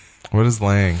 What is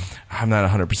Lang? I'm not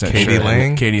 100% sure. Katie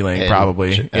Lang? Katie Lang,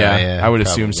 probably. Yeah, I would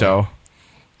assume so.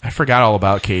 I forgot all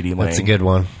about Katie Lang. That's a good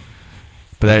one.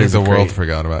 But that is the world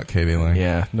forgot about Katie Lang.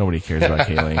 Yeah, nobody cares about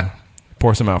Katie Lang.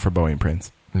 Pour some out for Bowie and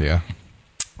Prince. Yeah.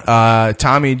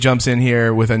 Tommy jumps in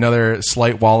here with another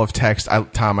slight wall of text.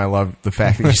 Tom, I love the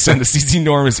fact that you send us these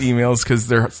enormous emails because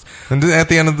they're. And at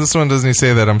the end of this one, doesn't he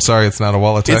say that I'm sorry, it's not a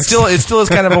wall of text? It still is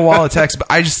kind of a wall of text. But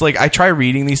I just I try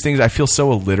reading these things. I feel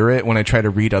so illiterate when I try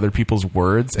to read other people's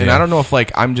words, and I don't know if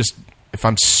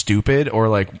I'm stupid or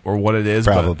what it is.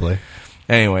 Probably.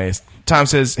 But anyways. Tom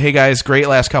says, hey guys, great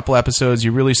last couple episodes.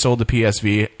 You really sold the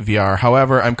PSV VR.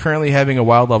 However, I'm currently having a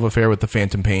wild love affair with the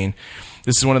Phantom Pain.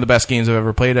 This is one of the best games I've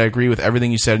ever played. I agree with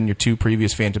everything you said in your 2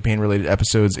 previous Phantom Pain related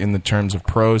episodes in the terms of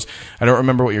pros. I don't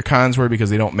remember what your cons were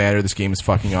because they don't matter. This game is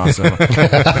fucking awesome.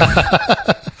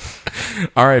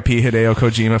 R.I.P. Hideo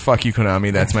Kojima. Fuck you,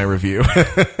 Konami. That's my review.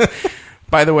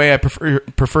 By the way, I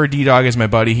prefer D-Dog as my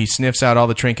buddy. He sniffs out all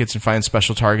the trinkets and finds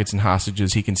special targets and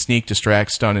hostages. He can sneak,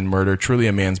 distract, stun, and murder. Truly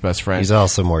a man's best friend. He's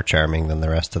also more charming than the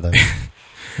rest of them.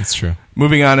 That's true.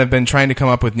 Moving on, I've been trying to come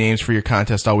up with names for your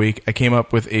contest all week. I came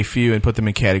up with a few and put them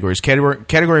in categories.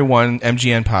 Category 1,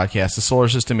 MGN podcast. The solar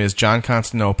system is John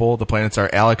Constantinople. The planets are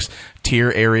Alex Tier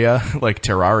Area, like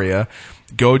Terraria,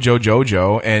 Gojo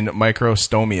Jojo, and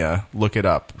Microstomia. Look it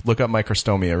up. Look up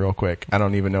Microstomia real quick. I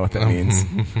don't even know what that means.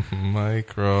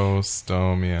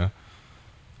 Microstomia.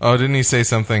 Oh, didn't he say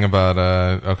something about,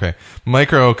 okay.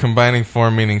 Micro, combining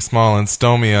form meaning small, and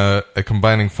stomia, a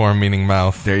combining form meaning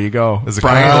mouth. There you go. Is a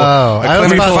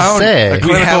a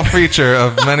clinical feature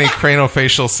of many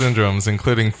craniofacial syndromes,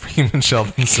 including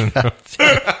Freeman-Sheldon syndrome.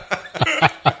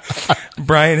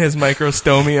 Brian has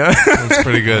microstomia. That's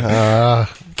pretty good.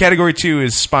 Category 2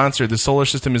 is sponsored. The solar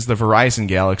system is the Verizon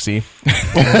Galaxy.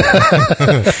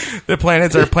 The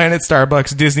planets are Planet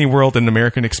Starbucks, Disney World, and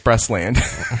American Express Land.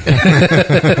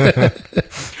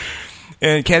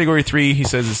 And category 3, he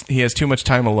says he has too much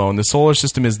time alone. The solar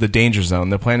system is the danger zone.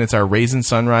 The planets are Raisin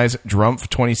Sunrise, Drumpf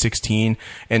 2016,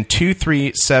 and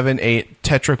 2378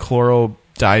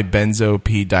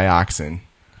 tetrachlorodibenzo-p-dioxin.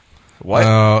 What?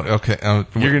 Oh, okay.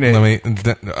 You're gonna let me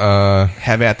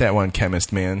have at that one,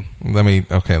 chemist man. Let me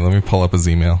pull up his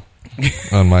email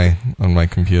on my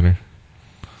computer.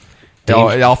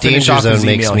 I'll finish Danger off his Zone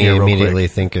makes email me here real immediately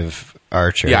quick. think of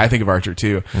Archer. Yeah, I think of Archer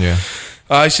too. Yeah.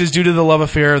 He says, due to the love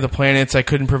affair of the planets, I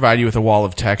couldn't provide you with a wall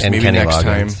of text. And Maybe Kenny next Loggins.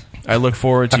 time. I look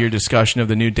forward to your discussion of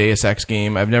the new Deus Ex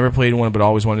game. I've never played one, but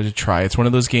always wanted to try. It's one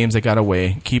of those games that got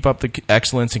away. Keep up the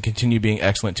excellence and continue being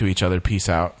excellent to each other. Peace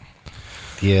out.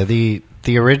 Yeah, the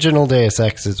original Deus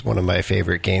Ex is one of my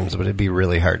favorite games, but it'd be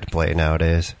really hard to play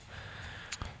nowadays.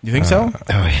 You think so? Oh,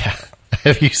 yeah.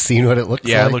 Have you seen what it looks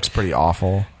like? Yeah, it looks pretty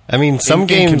awful. I mean, some in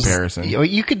games, comparison.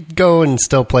 you could go and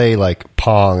still play like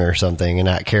Pong or something and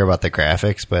not care about the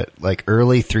graphics, but like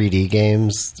early 3D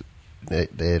games,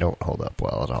 they don't hold up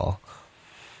well at all.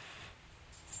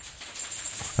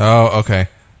 Oh, okay.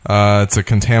 It's a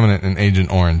contaminant in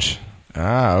Agent Orange.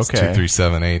 Ah, It's okay.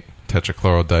 2378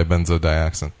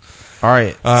 tetrachlorodibenzodioxin. All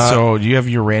right. So do you have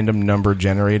your random number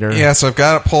generator? Yeah, so I've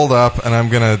got it pulled up, and I'm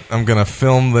gonna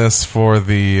film this for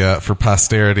the for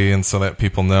posterity, and so that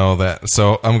people know that.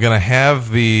 So I'm gonna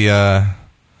have this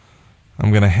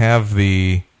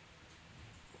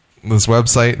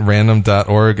website,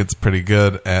 random.org. It's pretty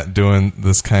good at doing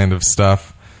this kind of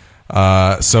stuff.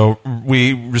 So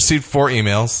we received 4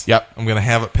 emails. Yep. I'm gonna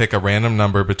have it pick a random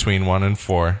number between 1 and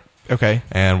 4. Okay.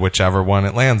 And whichever one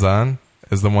it lands on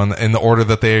is the one that, in the order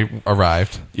that they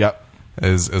arrived. Yep.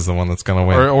 Is the one that's going to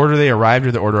win. Or order they arrived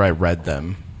or the order I read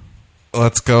them?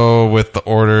 Let's go with the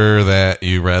order that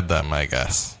you read them, I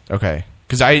guess. Okay.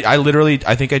 Because I literally,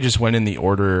 I think I just went in the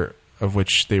order of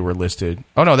which they were listed.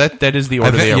 Oh, no, that is the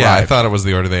order they arrived. Yeah, I thought it was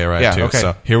the order they arrived too. Okay.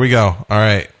 So here we go. All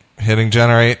right. Hitting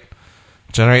generate.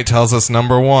 Generate tells us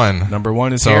number 1. Number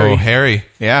 1 is Harry. Harry.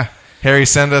 Yeah. Harry,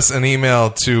 send us an email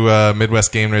to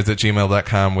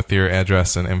MidwestGameNerds@gmail.com with your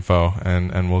address and info,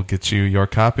 and we'll get you your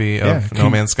copy of No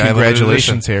Man's Sky.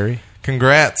 Congratulations, Harry.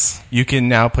 Congrats. You can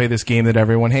now play this game that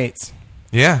everyone hates.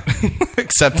 Yeah.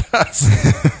 Except us.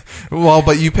 Well,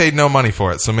 but you paid no money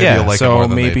for it, so maybe you'll like it more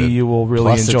than they did. So maybe you will really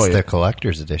Plus enjoy it's it. the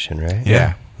collector's edition, right?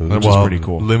 Yeah. Which is pretty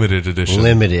cool. Limited edition.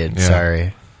 Limited, Yeah.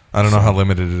 Sorry. I don't know how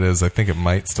limited it is. I think it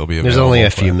might still be available. There's only a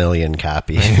few million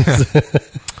copies.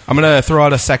 I'm going to throw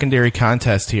out a secondary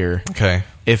contest here. Okay.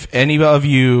 If any of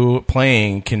you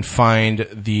playing can find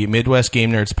the Midwest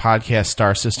Game Nerds podcast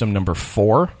star system number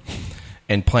 4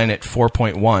 and planet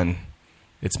 4.1,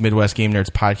 it's Midwest Game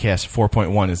Nerds podcast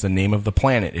 4.1 is the name of the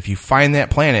planet. If you find that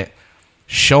planet,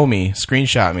 show me,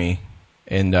 screenshot me,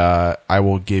 and I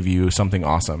will give you something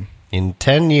awesome. In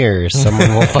 10 years,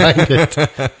 someone will find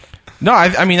it. No,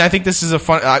 I mean, I think this is a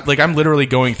fun... like, I'm literally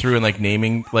going through and, like,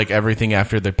 naming, like, everything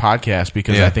after the podcast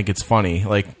because I think it's funny.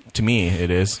 Like, to me, it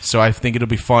is. So I think it'll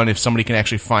be fun if somebody can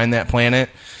actually find that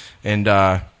planet and,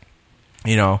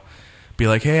 you know, be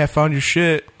like, hey, I found your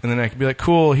shit. And then I can be like,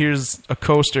 cool, here's a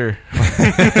coaster.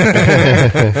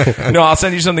 No, I'll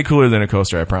send you something cooler than a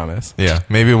coaster, I promise. Yeah.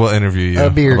 Maybe we'll interview you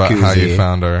about how you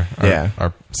found our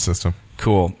system.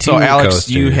 Cool. So, Alex,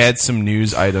 you had some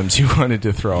news items you wanted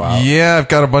to throw out. Yeah, I've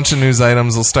got a bunch of news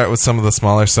items. We'll start with some of the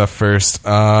smaller stuff first.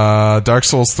 Dark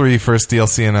Souls 3 first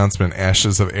DLC announcement,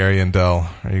 Ashes of Ariandel.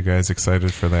 Are you guys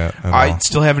excited for that at I all?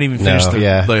 still haven't even finished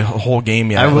the whole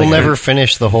game yet. I will never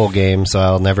finish the whole game, so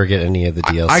I'll never get any of the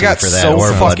DLC I got for that. so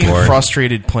or fucking Bloodborne.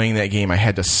 frustrated playing that game, I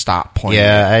had to stop playing it.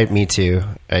 Yeah, me too.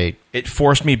 It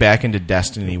forced me back into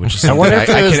Destiny, which is something I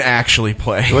can actually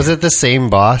play. Was it the same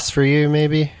boss for you,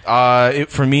 maybe?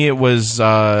 For me, it was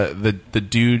the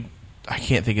dude. I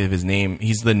can't think of his name.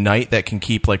 He's the knight that can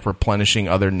keep like replenishing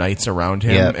other knights around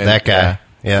him. Yeah, and, that guy.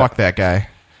 Yeah. Fuck that guy.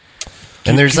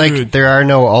 And there's there are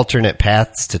no alternate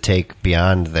paths to take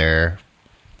beyond there,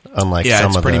 unlike some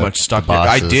it's of pretty the much stuck the there.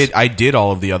 bosses. I did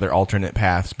all of the other alternate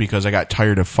paths because I got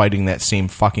tired of fighting that same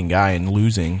fucking guy and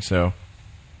losing. So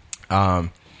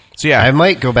yeah, I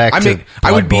might go back to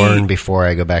Bloodborne before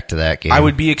I go back to that game. I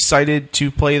would be excited to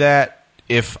play that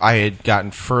if I had gotten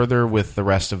further with the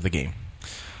rest of the game.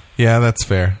 Yeah, that's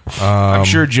fair. I'm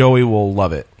sure Joey will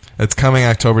love it. It's coming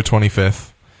October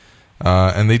 25th.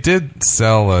 And they did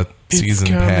sell a season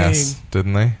pass,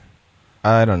 didn't they?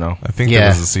 I don't know. I think there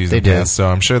was a season pass, so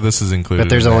I'm sure this is included. But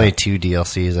there's only 2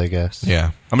 DLCs, I guess.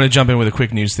 Yeah. I'm going to jump in with a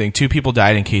quick news thing. 2 people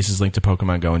died in cases linked to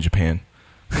Pokemon Go in Japan.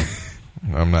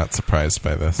 I'm not surprised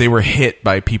by this. They were hit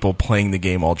by people playing the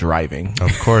game while driving.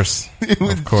 Of course.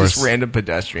 Of course. Just random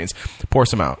pedestrians. Pour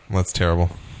some out. That's terrible.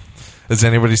 Is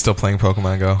anybody still playing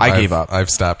Pokemon Go? I gave up.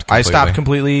 I've stopped completely. I stopped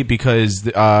completely because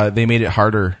they made it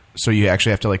harder, so you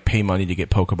actually have to like pay money to get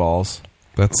Pokeballs.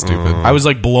 That's stupid. I was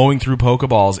like blowing through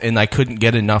Pokeballs, and I couldn't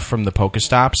get enough from the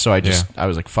Pokestops, so I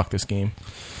was like, fuck this game.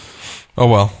 Oh,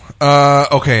 well.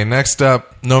 Okay, next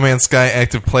up, No Man's Sky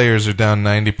active players are down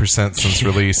 90% since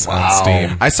release on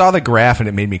Steam. I saw the graph, and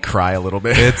it made me cry a little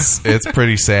bit. It's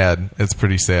pretty sad. It's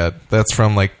pretty sad. That's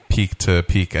from like peak to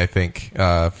peak, I think,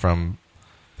 from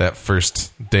that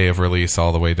first day of release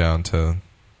all the way down to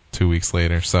 2 weeks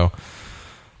later. So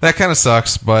that kind of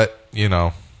sucks, but, you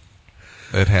know,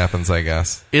 it happens, I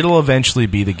guess. It'll eventually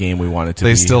be the game we want it to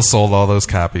be. They still sold all those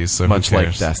copies, so much who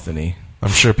cares? like Destiny. I'm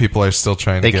sure people are still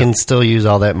trying to They can still use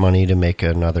all that money to make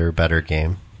another better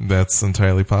game. That's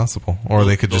entirely possible. Or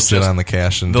they could just sit on the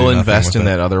cash and they'll do invest in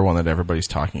that other one that everybody's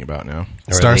talking about now.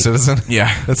 Star Citizen?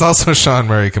 Yeah. It's also Sean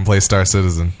Murray can play Star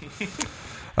Citizen.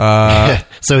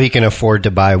 So he can afford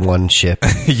to buy one ship.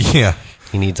 Yeah.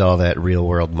 He needs all that real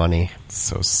world money.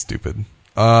 So stupid.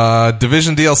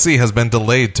 Division DLC has been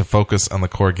delayed to focus on the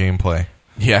core gameplay.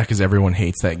 Yeah, because everyone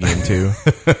hates that game too.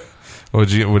 What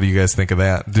do you guys think of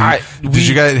that? Did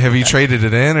you guys have you traded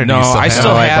it in or no? Do you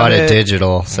still I have bought it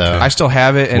digital, so I still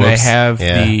have it, and Whoops. I have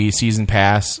the season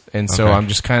pass, and so Okay. I'm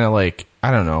just kind of like,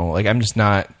 I don't know, like I'm just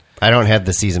not. I don't have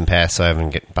the season pass, so I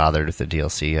haven't bothered with the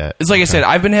DLC yet. It's like I said,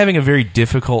 I've been having a very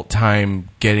difficult time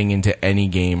getting into any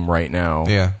game right now.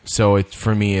 Yeah. So it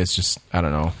for me, it's just I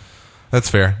don't know. That's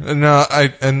fair. No, I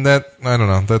don't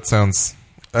know. That sounds.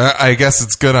 I guess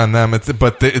it's good on them.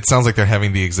 But it sounds like they're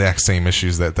having the exact same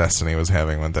issues that Destiny was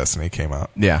having when Destiny came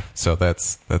out. Yeah. So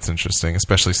that's interesting,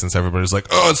 especially since everybody's like,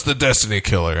 "Oh, it's the Destiny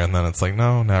killer," and then it's like,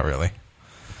 "No, not really."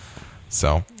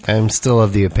 So I'm still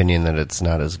of the opinion that it's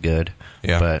not as good.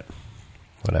 Yeah. But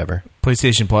whatever.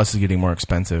 PlayStation Plus is getting more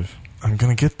expensive. I'm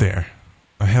gonna get there.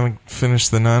 I haven't finished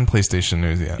the non-PlayStation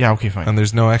news yet. Yeah, okay, fine. And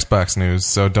there's no Xbox news,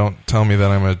 so don't tell me that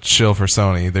I'm a shill for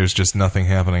Sony. There's just nothing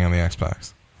happening on the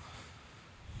Xbox.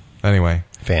 Anyway.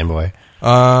 Fanboy.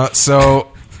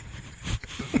 So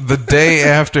the day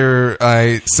after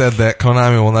I said that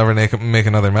Konami will never make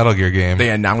another Metal Gear game, They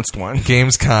announced one.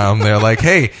 Gamescom, they're like,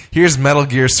 hey, here's Metal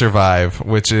Gear Survive,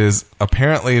 which is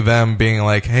apparently them being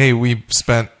like, hey, we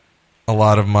spent a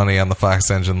lot of money on the Fox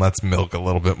engine. Let's milk a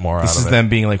little bit more out of it. This is them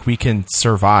being like, we can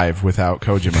survive without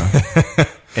Kojima.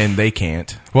 And they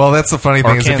can't. Well, that's the funny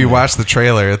thing is if you they? watch the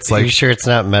trailer, it's Are like... you sure it's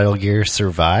not Metal Gear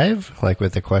Survive? Like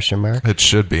with the question mark? It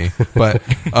should be. But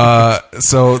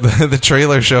so the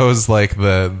trailer shows like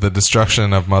the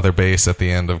destruction of Mother Base at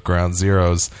the end of Ground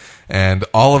Zeroes, and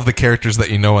all of the characters that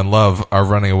you know and love are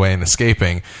running away and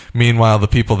escaping. Meanwhile, the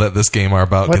people that this game are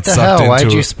about What get the sucked hell? into...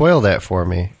 Why'd you spoil that for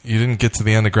me? You didn't get to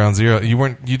the end of Ground Zero. You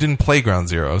didn't play Ground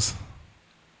Zeroes.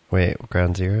 Wait,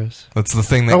 Ground Zeroes? That's the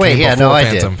thing that Oh, wait, came yeah, before no, I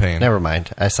Phantom did. Pain. Never mind.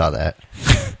 I saw that.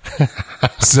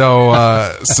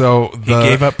 So He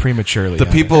gave up prematurely. the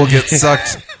on people it. get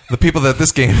sucked. The people that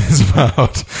this game is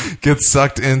about get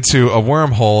sucked into a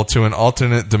wormhole to an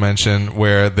alternate dimension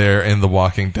where they're in The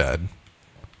Walking Dead.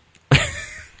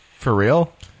 For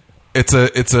real? It's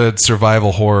a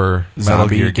survival horror Metal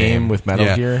Zombie Gear game with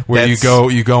Metal Gear? where That's-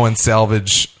 you go and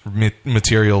salvage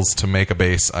materials to make a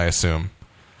base. I assume.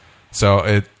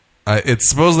 So it's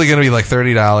supposedly going to be like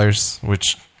 $30,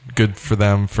 which good for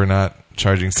them for not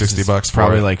charging $60 for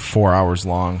Probably it. like 4 hours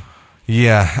long.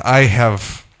 Yeah, I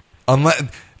have. Unless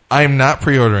I'm not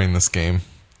pre-ordering this game,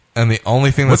 and the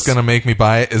only thing that's going to make me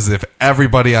buy it is if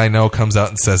everybody I know comes out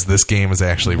and says this game is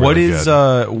actually really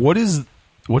good.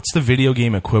 What's the video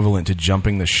game equivalent to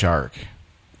jumping the shark?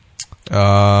 We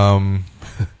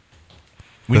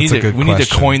We need to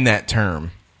coin that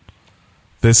term.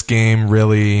 This game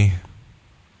really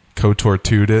KOTOR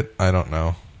 2'd it. I don't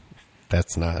know.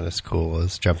 That's not as cool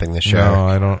as jumping the shark. No,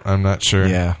 I don't. I'm not sure.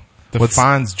 Yeah. The What's-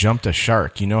 Fonz jumped a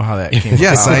shark. You know how that came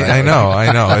Yes, about. I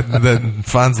know. The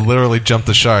Fonz literally jumped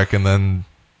the shark, and then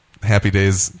Happy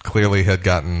Days clearly had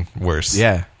gotten worse.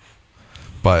 Yeah.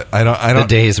 But I don't. The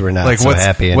days were not so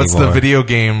happy anymore. What's the video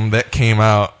game that came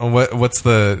out? What's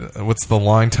the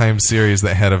long time series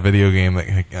that had a video game that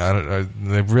I don't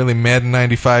know, they really Madden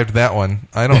 95 that one?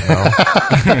 I don't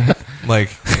know. Like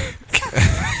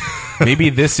Maybe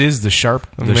this is the shark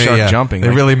yeah, jumping. They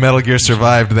really Metal Gear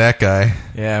survived that guy.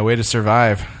 Yeah, way to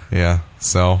survive. Yeah.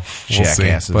 So we'll see.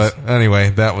 Jackasses. But anyway,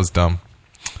 that was dumb.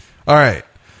 All right.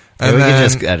 Yeah, And we then, can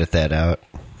just edit that out.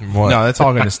 what? No, that's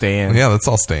all going to stay in. Yeah, that's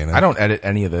all staying in. I don't edit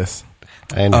any of this.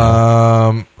 I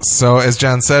know. So as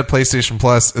John said, PlayStation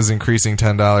Plus is increasing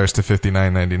 $10 to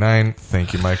 $59.99.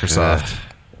 Thank you, Microsoft.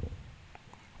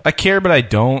 I care, but I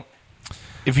don't.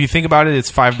 If you think about it,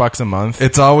 it's $5 a month.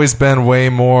 It's always been way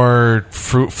more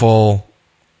fruitful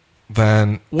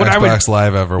than Xbox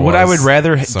Live ever was. What I would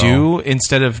rather So- do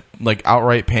instead of like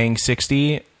outright paying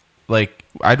 $60, like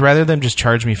I'd rather them just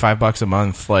charge me $5 a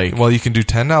month. Like, Well, you can do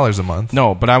 $10 a month.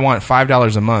 no, but I want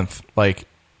 $5 a month. Like,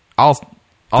 I'll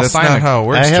That's sign not a, how it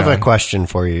works. I have John. a question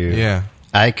for you. Yeah.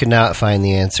 I could not find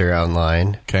the answer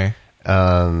online. Okay.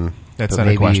 That's That's but not a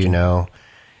maybe question. you know.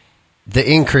 The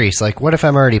increase, like, what if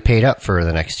I'm already paid up for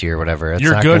the next year, or whatever? It's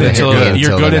You're not good gonna until hit me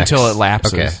you're good the until next- it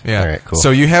lapses. Okay, Yeah. all right, cool.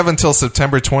 So you have until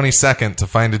September 22nd to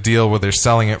find a deal where they're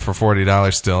selling it for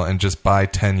 $40 still and just buy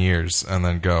 10 years and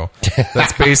then go.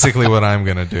 That's basically what I'm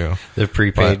going to do. the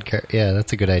prepaid card, yeah,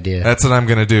 that's a good idea. That's what I'm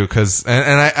going to do because,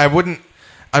 and I wouldn't,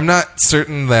 I'm not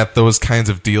certain that those kinds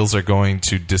of deals are going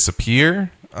to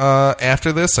disappear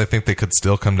after this. I think they could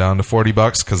still come down to $40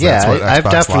 because yeah, that's what Xbox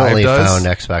I've definitely Live does.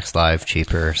 found Xbox Live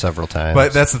cheaper several times.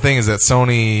 But that's the thing is that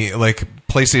Sony, like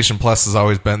PlayStation Plus, has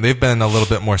always been, they've been a little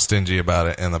bit more stingy about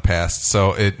it in the past.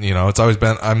 So it's always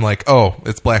been, I'm like, oh,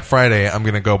 it's Black Friday, I'm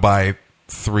going to go buy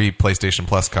 3 PlayStation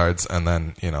Plus cards, and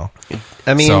then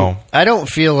I mean, so- I don't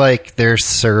feel like their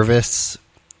service,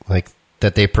 like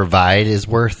that they provide, is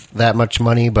worth that much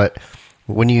money. But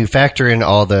when you factor in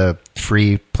all the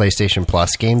free PlayStation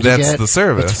Plus games, that's the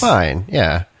service. It's fine.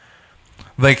 Yeah.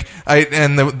 Like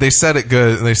they said it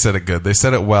good. They said it good. They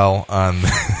said it well on.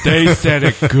 They said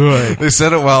it good. They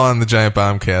said it well on the Giant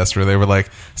Bombcast, where they were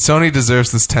like, "Sony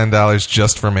deserves this $10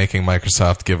 just for making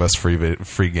Microsoft give us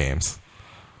free games."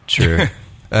 True.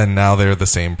 And now they're the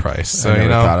same price. So I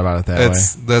never thought about it that way.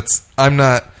 That's. I'm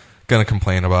not gonna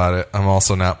complain about it. I'm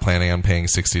also not planning on paying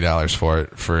 $60 for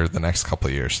it for the next couple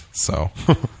of years. So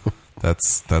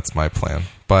that's my plan.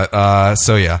 But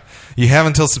so yeah, you have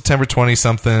until September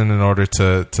 20-something in order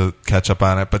to catch up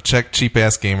on it. But check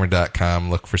cheapassgamer.com.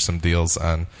 Look for some deals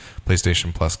on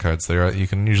PlayStation Plus cards. There, you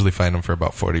can usually find them for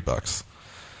about $40.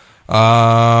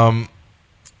 PlayStation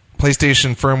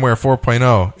firmware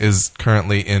 4.0 is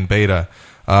currently in beta.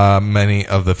 Many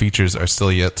of the features are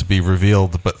still yet to be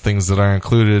revealed, but things that are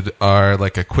included are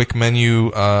like a quick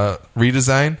menu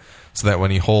redesign, so that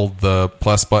when you hold the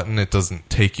plus button, it doesn't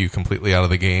take you completely out of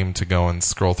the game to go and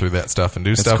scroll through that stuff and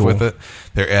do stuff with it.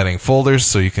 They're adding folders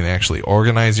so you can actually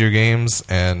organize your games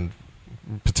and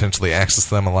potentially access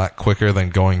them a lot quicker than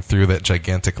going through that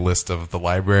gigantic list of the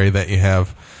library that you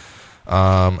have.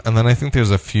 And then I think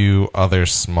there's a few other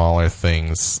smaller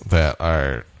things that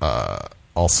are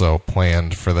also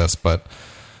planned for this, but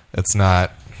it's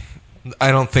not.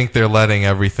 I don't think they're letting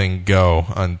everything go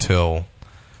until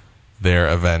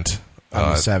their event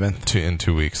on the 7th in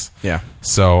 2 weeks. Yeah.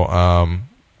 So,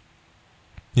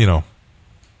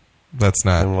 that's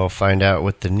not. And we'll find out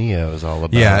what the Neo is all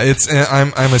about. Yeah,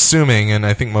 I'm assuming, and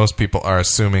I think most people are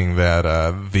assuming that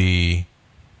the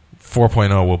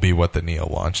 4.0 will be what the Neo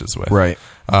launches with. Right.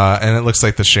 And it looks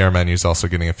like the share menu is also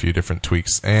getting a few different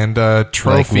tweaks. And trophy.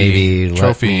 Like maybe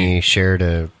let me share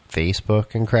to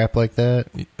Facebook and crap like that.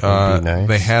 That'd be nice.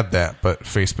 They had that, but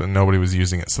Facebook, nobody was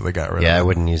using it, so they got rid of it. Yeah, I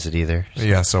wouldn't use it either.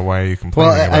 Yeah, so why are you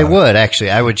complaining about it? I would,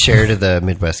 actually. I would share to the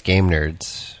Midwest Game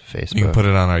Nerds Facebook. You can put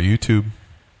it on our YouTube.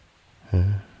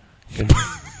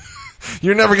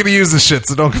 You're never going to use this shit,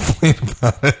 so don't complain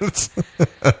about it.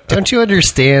 Don't you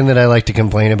understand that I like to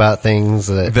complain about things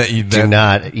that do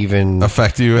not even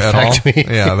affect you at all? Me?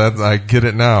 Yeah, I get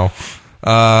it now.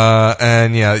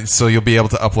 And yeah, so you'll be able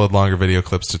to upload longer video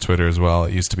clips to Twitter as well.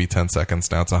 It used to be 10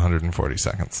 seconds. Now it's 140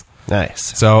 seconds.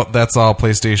 Nice. So that's all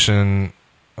PlayStation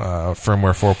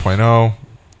firmware 4.0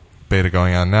 beta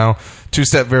going on now.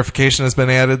 2-step verification has been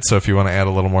added. So if you want to add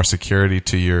a little more security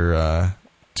to your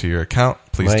account,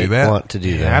 please do that. Want to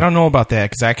do that? Yeah, I don't know about that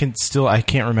because I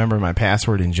can't remember my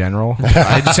password in general.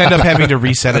 I just end up having to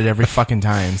reset it every fucking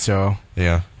time. So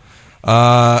yeah.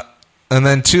 And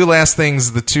then two last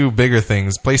things, the two bigger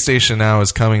things. PlayStation Now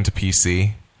is coming to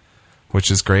PC,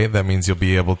 which is great. That means you'll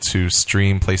be able to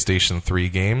stream PlayStation 3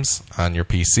 games on your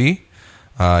PC.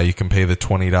 You can pay the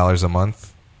 $20 a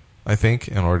month, I think,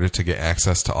 in order to get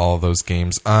access to all of those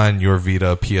games on your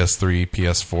Vita, PS3,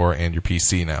 PS4, and your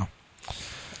PC now.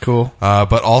 Cool.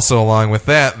 But also along with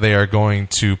that, they are going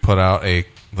to put out a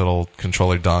little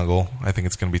controller dongle. I think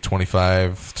it's going to be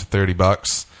 $25 to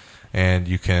 $30, and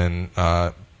you can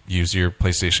use your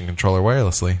PlayStation controller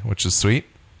wirelessly, which is sweet.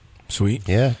 Sweet.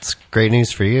 Yeah, it's great news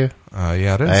for you.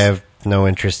 Yeah, it is. I have no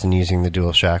interest in using the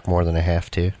DualShock more than I have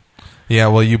to. Yeah,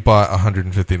 well, you bought a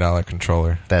 $150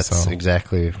 controller. That's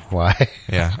exactly why.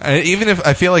 Yeah,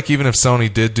 I feel like even if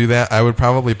Sony did do that, I would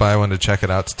probably buy one to check it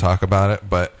out to talk about it.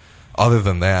 But other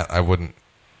than that, I wouldn't.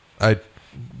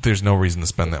 There's no reason to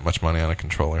spend that much money on a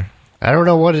controller. I don't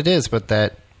know what it is, but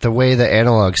the way the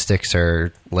analog sticks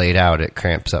are laid out, it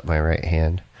cramps up my right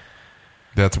hand.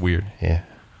 That's weird. Yeah.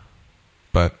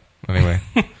 But anyway.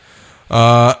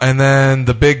 And then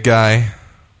the big guy,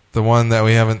 the one that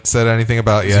we haven't said anything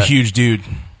about yet. It's a huge dude.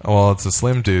 Well, it's a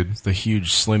slim dude. It's the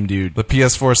huge slim dude. The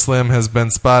PS4 Slim has been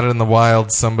spotted in the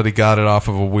wild. Somebody got it off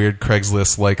of a weird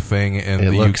Craigslist-like thing in the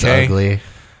UK. It looks ugly.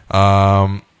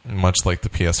 Much like the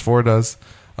PS4 does.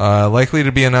 Likely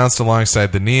to be announced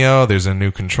alongside the Neo. There's a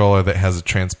new controller that has a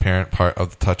transparent part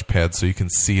of the touchpad, so you can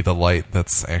see the light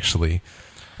that's actually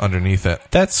underneath it.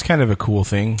 That's kind of a cool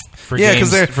thing for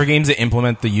games that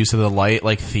implement the use of the light,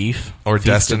 like Thief or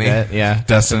Destiny. Yeah,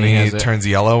 Destiny turns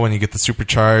yellow when you get the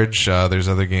supercharge. There's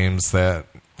other games that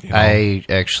I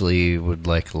actually would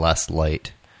like less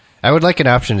light. I would like an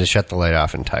option to shut the light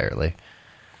off entirely.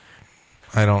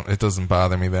 It doesn't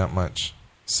bother me that much.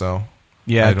 So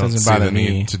yeah, I it don't doesn't see bother the me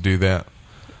need to do that.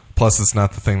 Plus, it's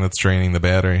not the thing that's draining the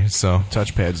battery. So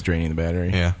touchpad's draining the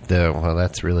battery. Yeah. Well,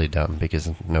 that's really dumb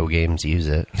because no games use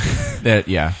it.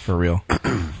 For real.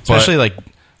 Especially like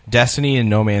Destiny and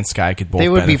No Man's Sky could both. They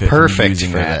would be perfect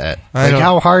for that. Like,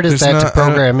 how hard is that to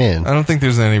program in? I don't think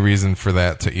there's any reason for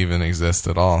that to even exist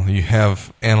at all. You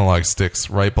have analog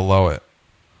sticks right below it.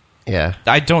 Yeah.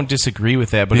 I don't disagree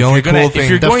with that, but The if only you're gonna, cool thing- if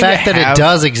you're The going fact to that have, it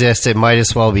does exist, it might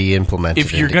as well be implemented.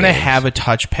 if you're going to have a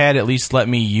touchpad, at least let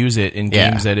me use it in Yeah.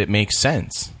 games that it makes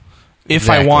sense. If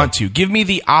Exactly. I want to, give me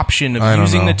the option I of don't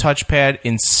using know. the touchpad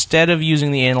instead of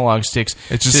using the analog sticks.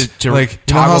 It's just to like,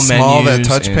 you know how toggle small that menus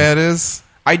touchpad and- is?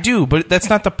 I do, but that's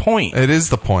not the point. It is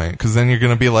the point, because then you're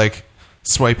going to be like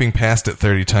swiping past it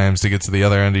 30 times to get to the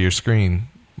other end of your screen.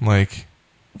 Like,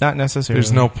 Not necessarily.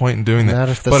 there's no point in doing that. Not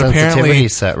if the but apparently,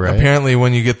 sensitivity's set right. apparently,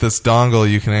 when you get this dongle,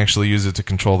 you can actually use it to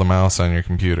control the mouse on your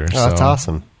computer. Oh, that's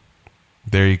awesome.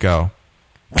 There you go.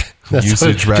 That's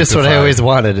Usage just what I rectified. always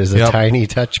wanted is a Yep. tiny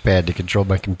touchpad to control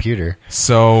my computer.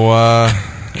 So,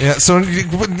 yeah, so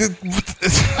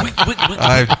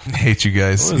I hate you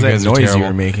guys. What was You that guys are noise you terrible.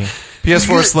 were making?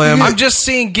 PS4 Slim. I'm just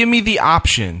saying, give me the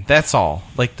option. That's all.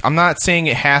 Like, I'm not saying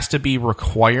it has to be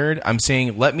required. I'm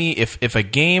saying, let me, if a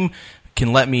game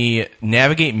can let me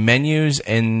navigate menus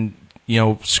and,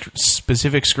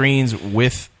 specific screens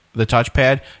with the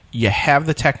touchpad, you have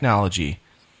the technology.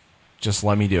 Just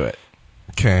let me do it.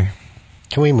 Okay.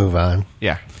 Can we move on?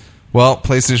 Yeah. Well,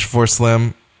 PlayStation 4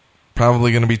 Slim,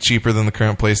 probably going to be cheaper than the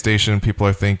current PlayStation. People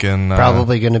are thinking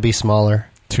Probably going to be smaller.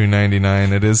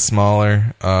 $299. It is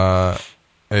smaller.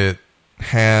 It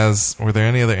has. Were there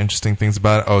any other interesting things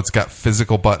about it? Oh, it's got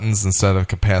physical buttons instead of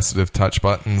capacitive touch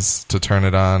buttons to turn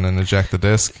it on and eject the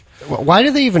disc. Why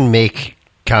do they even make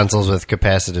consoles with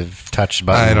capacitive touch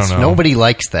buttons? I don't know. Nobody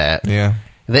likes that. Yeah.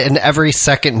 In every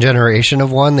second generation of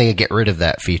one, they get rid of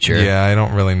that feature. Yeah, I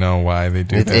don't really know why they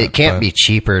do that. It can't but- be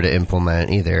cheaper to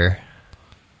implement either.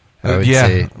 I would yeah.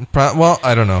 say. Well,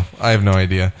 I don't know. I have no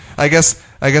idea. I guess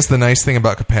the nice thing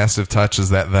about capacitive touch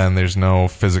is that then there's no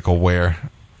physical wear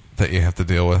that you have to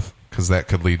deal with, because that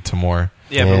could lead to more.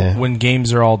 Yeah, Yeah. but when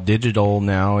games are all digital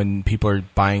now and people are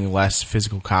buying less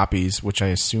physical copies, which I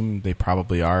assume they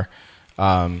probably are,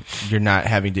 you're not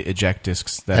having to eject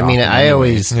discs that I mean, often I anyway.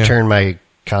 always Yeah. turn my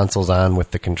consoles on with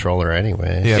the controller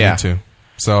anyway. Yeah, Yeah. me too.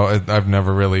 So I've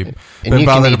never really been you can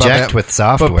bothered about eject that. with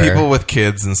software. But people with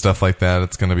kids and stuff like that,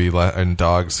 it's going to be and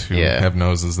dogs who Yeah. have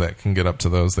noses that can get up to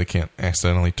those. They can't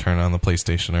accidentally turn on the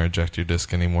PlayStation or eject your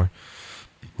disc anymore.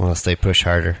 Unless they push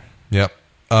harder. Yep.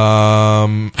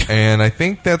 And I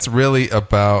think that's really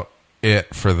about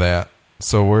it for that.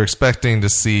 So we're expecting to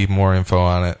see more info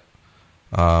on it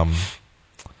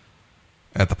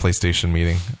at the PlayStation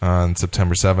meeting on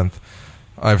September 7th.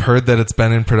 I've heard that it's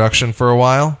been in production for a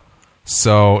while,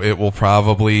 so it will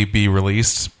probably be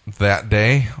released that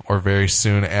day or very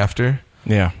soon after.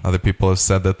 Yeah. Other people have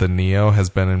said that the Neo has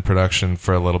been in production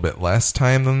for a little bit less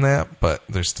time than that, but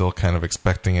they're still kind of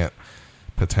expecting it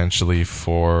potentially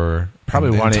for Probably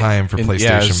in want it time for in- PlayStation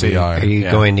yeah, I was saying- VR. Are you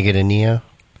Yeah. going to get a Neo?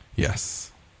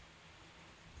 Yes.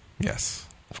 Yes.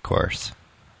 Of course.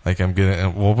 Like I'm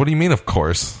getting. Well, what do you mean? Of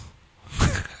course.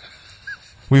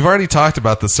 We've already talked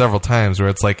about this several times, where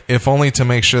it's like, if only to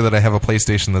make sure that I have a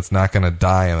PlayStation that's not going to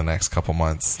die in the next couple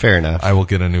months. Fair enough. I will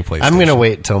get a new PlayStation. I'm going to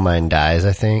wait till mine dies,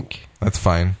 I think. That's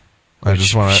fine. I Which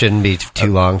just want to. shouldn't be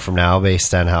too long from now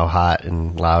based on how hot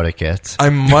and loud it gets. I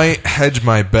might hedge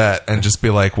my bet and just be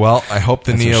like, well, I hope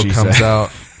the That's what Neo she comes said.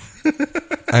 out.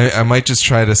 I might just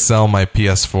try to sell my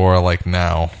PS4 like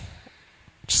now,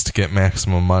 just to get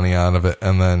maximum money out of it,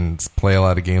 and then play a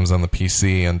lot of games on the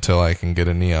PC until I can get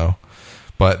a Neo.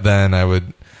 But then I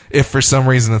would, if for some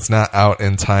reason it's not out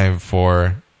in time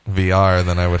for VR,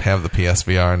 then I would have the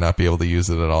PSVR and not be able to use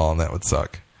it at all, and that would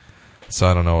suck. So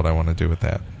I don't know what I want to do with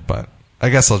that. But I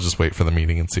guess I'll just wait for the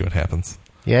meeting and see what happens.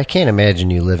 Yeah, I can't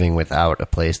imagine you living without a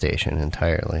PlayStation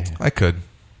entirely. I could.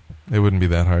 It wouldn't be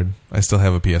that hard. I still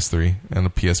have a PS3 and a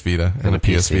PS Vita and a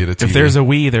PS PC. Vita TV. If there's a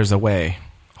Wii, there's a way.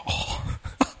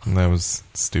 And that was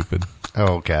stupid.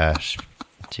 Oh, gosh.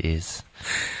 Jeez.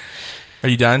 Are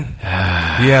you done?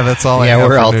 Yeah, that's all I Yeah, have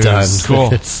we're for all news. done. Cool.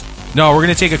 It's- No, we're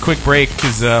going to take a quick break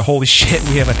because, holy shit,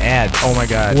 we have an ad. Oh, my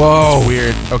God. Whoa. That's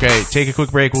weird. Okay, take a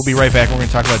quick break. We'll be right back. We're going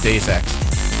to talk about Deus Ex.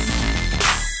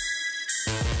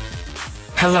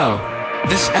 Hello.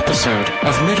 This episode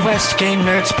of Midwest Game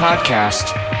Nerds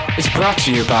Podcast is brought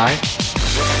to you by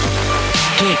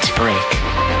Gatebreak,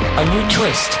 a new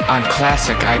twist on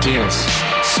classic ideas.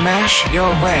 Smash your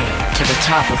way to the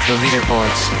top of the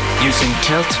leaderboards using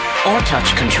tilt or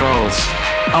touch controls,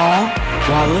 all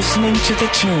while listening to the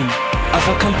tune of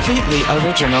a completely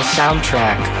original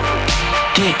soundtrack.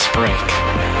 Gatebreak,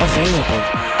 available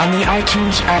on the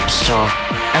iTunes App Store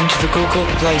and the Google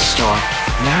Play Store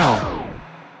now.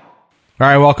 All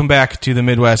right, welcome back to the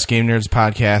Midwest Game Nerds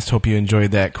Podcast. Hope you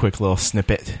enjoyed that quick little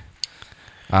snippet.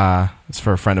 It's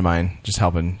for a friend of mine, just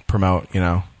helping promote,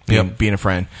 being a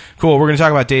friend. Cool, we're going to talk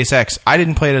about Deus Ex. I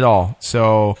didn't play it at all,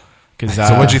 so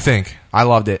So what'd you think? I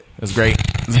loved it. It was great.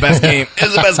 It's the best game.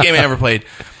 It's the best game I ever played.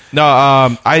 No,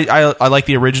 I like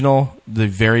the original, the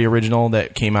very original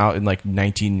that came out in like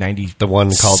 1997. The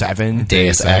one called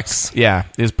Deus Ex. Yeah,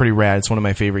 it was pretty rad. It's one of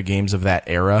my favorite games of that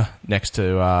era. Next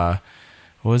to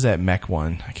what was that mech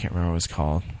one? I can't remember what it was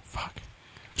called. Fuck.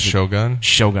 Shogun.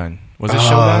 Was it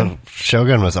Shogun?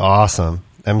 Shogun was awesome.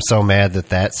 I'm so mad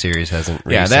that series hasn't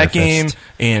resurfaced. Yeah, that game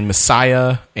and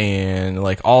Messiah and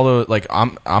like all the like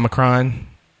Omicron.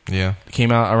 Yeah,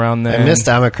 came out around then. I missed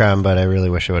Omicron, but I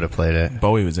really wish I would have played it.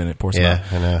 Bowie was in it. Poor Yeah,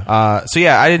 I know. So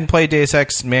yeah, I didn't play Deus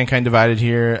Ex Mankind Divided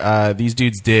here. These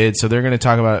dudes did, so they're going to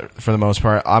talk about it for the most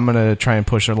part. I'm going to try and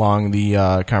push along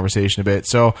the conversation a bit.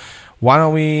 So why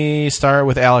don't we start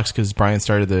with Alex, because Brian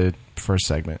started the first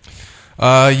segment.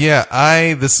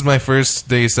 This is my first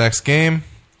Deus Ex game.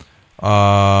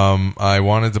 I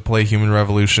wanted to play Human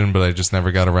Revolution, but I just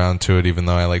never got around to it, even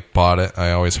though I bought it.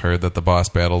 I always heard that the boss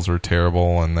battles were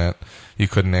terrible and that you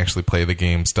couldn't actually play the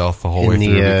game stealth the whole way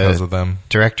through because of them.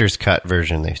 Director's cut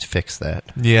version, they fixed that.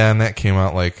 Yeah, and that came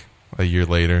out like a year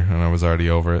later, and I was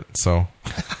already over it, so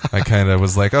I kind of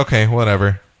was like, okay,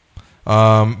 whatever.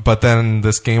 But then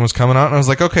this game was coming out, and I was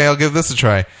like, okay, I'll give this a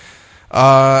try.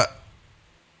 I'm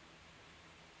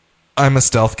a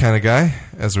stealth kind of guy,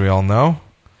 as we all know.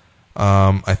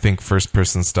 I think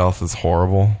first-person stealth is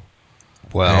horrible.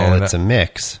 Well, it's a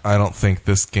mix. I don't think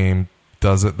this game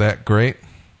does it that great.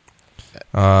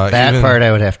 That part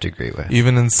I would have to agree with.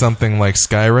 Even in something like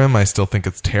Skyrim, I still think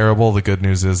it's terrible. The good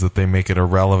news is that they make it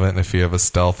irrelevant if you have a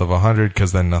stealth of 100,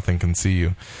 because then nothing can see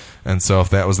you. And so if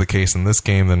that was the case in this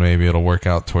game, then maybe it'll work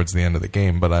out towards the end of the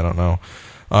game, but I don't know.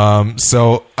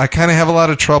 So I kind of have a lot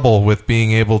of trouble with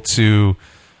being able to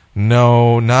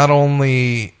know not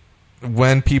only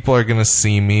when people are going to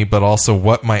see me, but also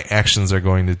what my actions are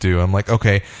going to do. I'm like,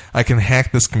 okay, I can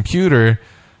hack this computer.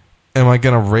 Am I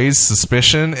going to raise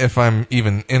suspicion if I'm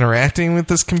even interacting with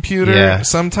this computer? Yeah.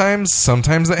 Sometimes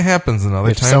that happens, and other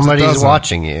if times somebody's it doesn't.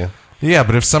 watching you. Yeah,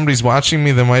 but if somebody's watching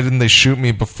me, then why didn't they shoot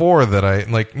me before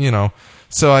that?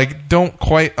 So I don't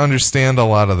quite understand a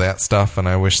lot of that stuff, and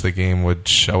I wish the game would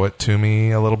show it to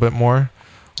me a little bit more.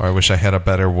 Or I wish I had a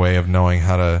better way of knowing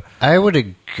how to... I would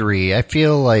agree. I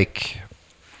feel like...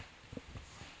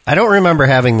 I don't remember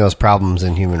having those problems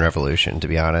in Human Revolution, to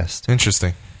be honest.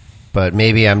 Interesting. But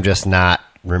maybe I'm just not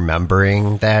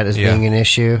remembering that as being an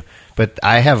issue. But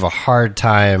I have a hard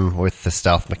time with the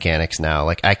stealth mechanics now.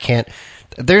 Like, I can't...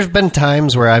 There's been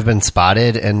times where I've been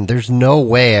spotted, and there's no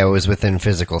way I was within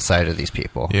physical sight of these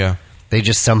people. Yeah. They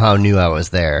just somehow knew I was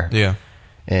there. Yeah.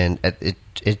 And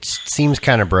it seems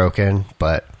kind of broken,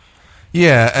 but...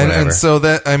 Yeah, and so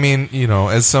that, I mean,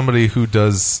 as somebody who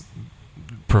does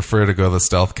prefer to go the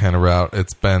stealth kind of route,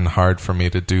 it's been hard for me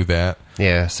to do that.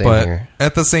 Yeah, same here.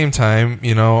 At the same time,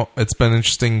 it's been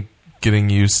interesting getting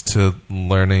used to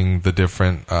learning the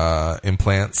different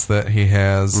implants that he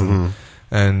has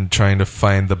and trying to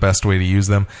find the best way to use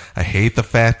them. I hate the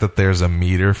fact that there's a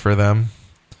meter for them.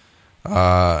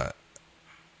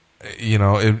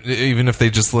 Even if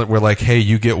they just were like, hey,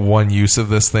 you get one use of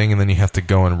this thing and then you have to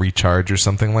go and recharge or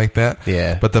something like that.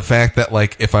 Yeah. But the fact that,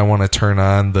 if I want to turn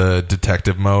on the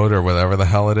detective mode or whatever the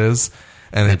hell it is,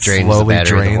 and it slowly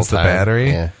drains the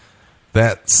battery,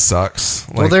 that sucks.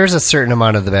 Well, there's a certain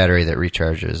amount of the battery that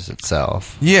recharges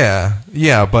itself. Yeah,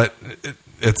 but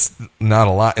it's not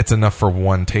a lot. It's enough for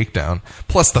one takedown.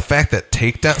 Plus the fact that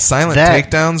silent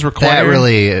takedowns required... That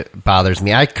really bothers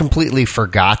me. I completely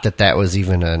forgot that was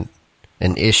even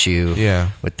an issue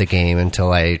with the game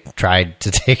until I tried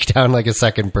to take down a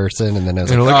second person, and then I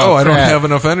was I don't have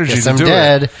enough energy to do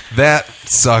dead. It. That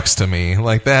sucks to me.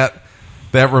 That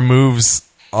removes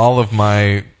all of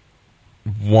my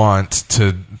want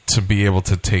to be able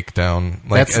to take down...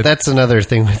 That's another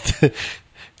thing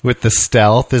with the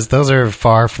stealth, is those are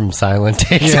far from silent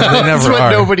takedowns. Yeah, they never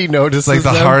are. Nobody notices. It's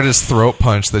the hardest throat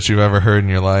punch that you've ever heard in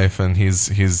your life, and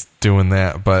he's doing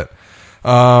that. But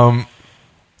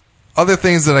other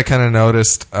things that I kind of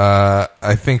noticed,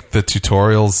 I think the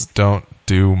tutorials don't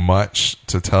do much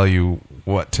to tell you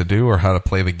what to do or how to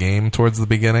play the game towards the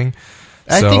beginning.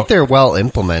 I think they're well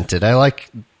implemented. I like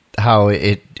how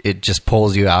it just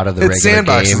pulls you out of the regular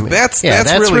game. That's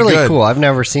really good. Cool. I've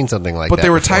never seen something like that. But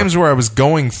there were times where I was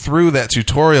going through that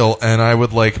tutorial and I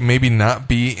would maybe not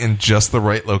be in just the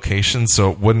right location,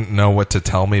 so it wouldn't know what to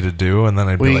tell me to do, and then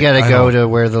I'd be you got to go to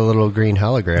where the little green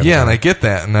hologram. Yeah, and I get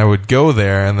that, and I would go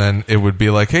there, and then it would be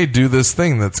like, hey, do this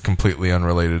thing that's completely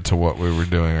unrelated to what we were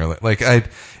doing, or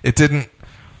it didn't.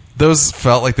 Those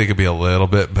felt like they could be a little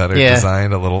bit better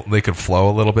designed. They could flow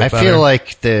a little bit better. I feel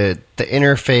like the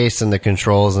interface and the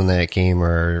controls in that game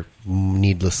are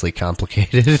needlessly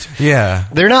complicated. Yeah,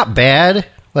 they're not bad.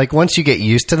 Like, once you get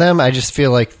used to them, I just feel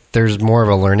like there's more of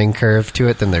a learning curve to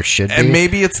it than there should be. And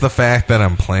maybe it's the fact that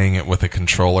I'm playing it with a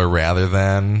controller rather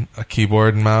than a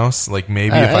keyboard and mouse. Like,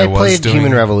 maybe if I was played doing...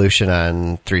 Human Revolution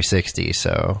on 360,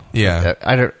 so... Yeah.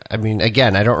 I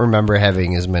don't remember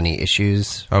having as many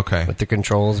issues with the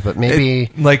controls, but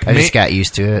maybe I just got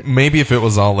used to it. Maybe if it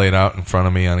was all laid out in front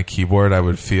of me on a keyboard, I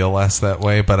would feel less that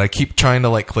way, but I keep trying to,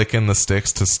 like, click in the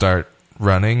sticks to start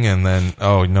running, and then,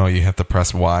 oh, no, you have to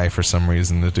press Y for some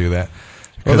reason to do that.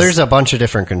 Well, there's a bunch of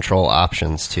different control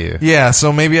options, too. Yeah,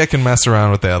 so maybe I can mess around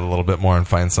with that a little bit more and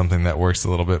find something that works a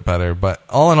little bit better. But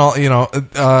all in all,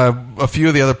 a few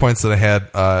of the other points that I had,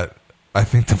 I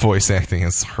think the voice acting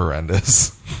is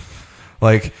horrendous.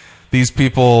 Like, these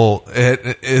people,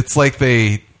 it's like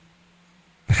they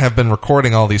have been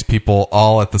recording all these people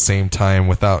all at the same time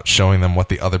without showing them what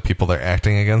the other people they're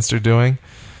acting against are doing.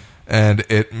 And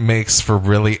it makes for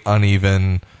really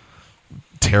uneven,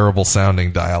 terrible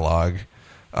sounding dialogue.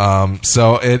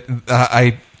 So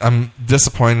I'm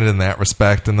disappointed in that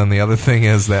respect. And then the other thing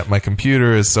is that my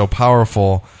computer is so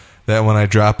powerful that when I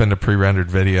drop into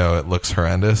pre-rendered video, it looks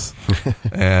horrendous.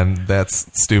 And that's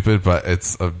stupid, but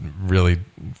it's a really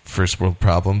first world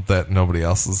problem that nobody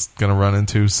else is going to run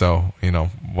into. So,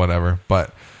 whatever.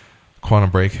 But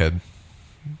Quantum Break had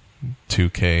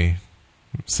 2K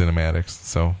cinematics,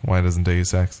 so why doesn't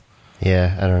Deus Ex?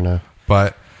 Yeah, I don't know.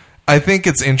 But I think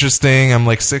it's interesting. I'm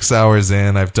like 6 hours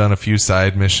in. I've done a few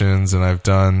side missions, and I've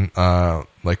done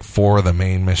like 4 of the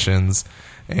main missions.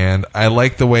 And I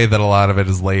like the way that a lot of it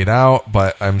is laid out,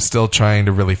 but I'm still trying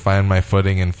to really find my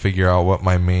footing and figure out what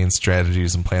my main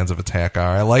strategies and plans of attack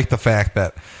are. I like the fact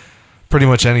that pretty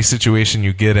much any situation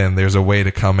you get in, there's a way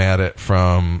to come at it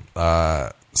from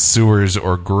sewers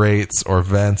or grates or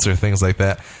vents or things like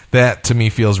that. That to me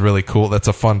feels really cool. That's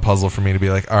a fun puzzle for me to be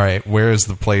like, all right, where is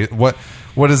the place? What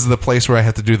is the place where I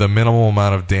have to do the minimal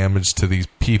amount of damage to these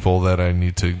people that I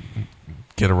need to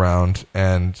get around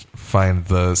and find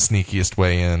the sneakiest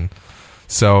way in?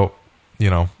 So,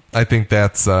 I think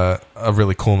that's a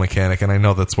really cool mechanic, and I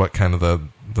know that's what kind of the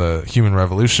Human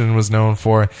Revolution was known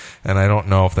for, and I don't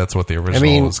know if that's what the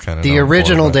original was kind of known for. The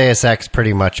original Deus Ex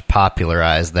pretty much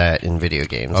popularized that in video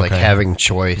games, like having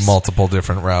choice. Multiple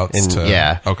different routes.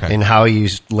 And how you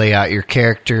lay out your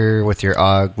character with your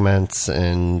augments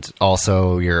and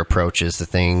also your approaches to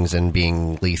things and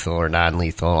being lethal or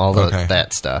non-lethal, all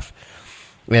that stuff.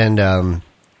 And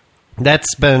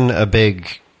that's been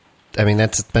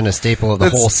that's been a staple of the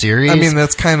whole series. I mean,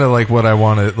 that's kind of like what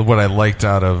I liked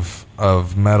out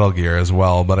of Metal Gear as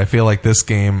well, but I feel like this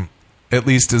game at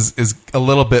least is a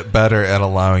little bit better at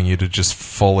allowing you to just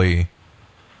fully,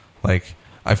 like,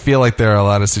 I feel like there are a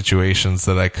lot of situations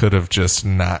that I could have just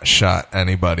not shot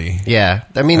anybody. Yeah.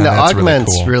 I mean, the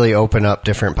augments really open up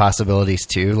different possibilities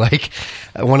too. Like,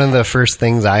 one of the first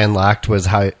things I unlocked was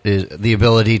the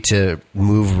ability to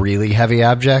move really heavy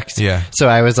objects. Yeah. So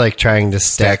I was like trying to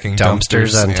stack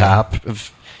dumpsters on top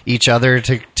of each other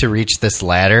to reach this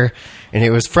ladder. And it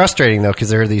was frustrating, though, because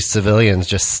there were these civilians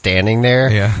just standing there,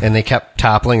 and they kept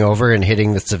toppling over and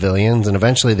hitting the civilians, and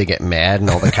eventually they get mad and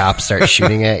all the cops start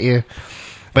shooting at you.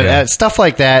 But stuff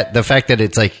like that, the fact that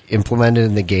it's like implemented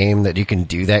in the game that you can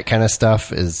do that kind of stuff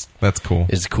that's cool.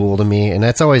 Is cool to me, and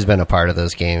that's always been a part of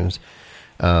those games.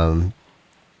 But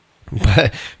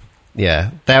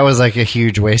yeah, that was like a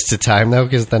huge waste of time though,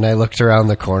 because then I looked around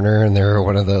the corner and there were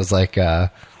one of those like I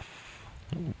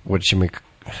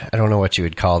don't know what you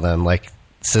would call them, like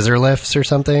scissor lifts or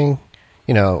something.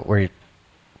 What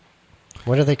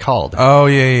are they called? Oh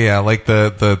yeah, like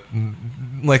the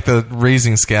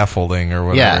raising scaffolding or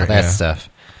whatever. Yeah, that stuff.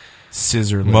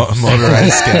 Scissor lifts.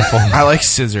 Motorized scaffolding. I like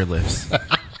scissor lifts.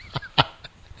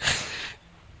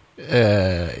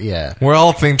 Yeah. We're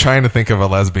all trying to think of a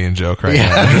lesbian joke right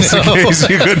now, just in case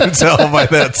you couldn't tell by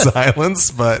that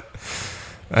silence. But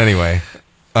anyway,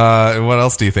 what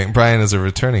else do you think? Brian is a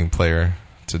returning player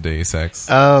to Deus Ex.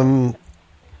 How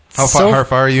far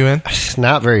are you in?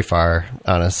 Not very far,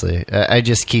 honestly. I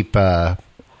just keep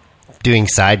doing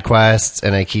side quests,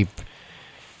 and I keep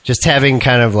just having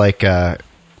kind of like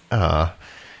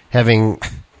having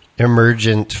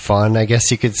emergent fun, I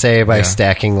guess you could say, by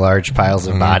stacking large piles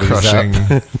of bodies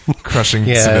up. Crushing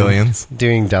civilians.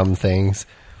 Doing dumb things.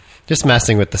 Just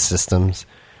messing with the systems.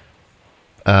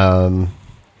 How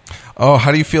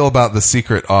do you feel about the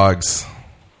secret augs?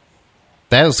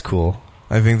 That was cool.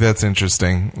 I think that's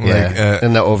interesting. Yeah,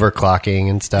 and the overclocking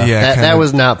and stuff. Yeah, that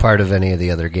was not part of any of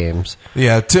the other games.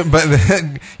 Yeah, but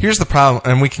here's the problem,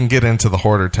 and we can get into the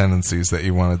hoarder tendencies that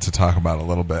you wanted to talk about a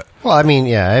little bit. Well, I mean,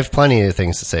 I have plenty of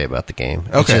things to say about the game.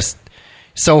 Okay. It's just,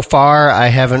 so far, I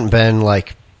haven't been,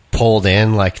 like, pulled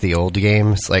in like the old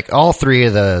games. Like all three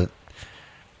of the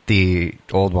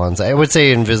old ones. I would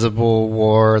say Invisible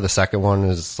War, the second one,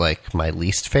 was like my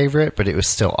least favorite, but it was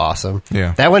still awesome.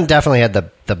 Yeah. That one definitely had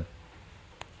the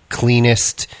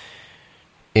cleanest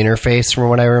interface from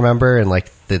what I remember, and like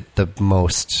the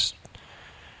most,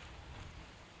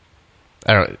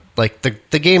 I don't like the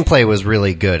gameplay was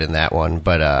really good in that one,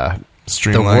 but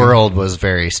the world was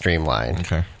very streamlined.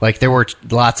 Okay. Like there were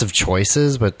lots of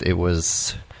choices, but it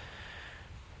was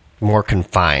more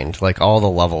confined. Like all the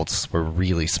levels were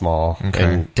really small. Okay.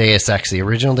 And Deus Ex, the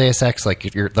original Deus Ex, like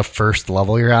if you're the first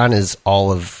level you're on is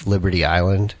all of Liberty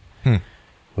Island.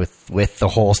 With the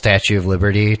whole Statue of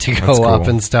Liberty to go up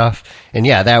and stuff. And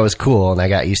yeah, that was cool, and I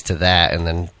got used to that, and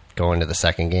then going to the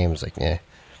second game was like, eh.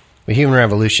 But Human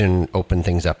Revolution opened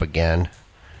things up again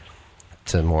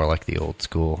to more like the old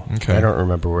school. Okay. I don't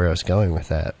remember where I was going with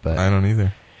that, but I don't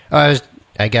either.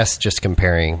 I guess just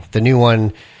comparing. The new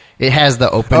one, it has the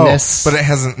openness. But it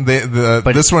hasn't.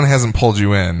 This one hasn't pulled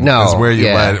you in. No, That's where you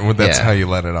that's how you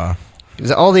let it off.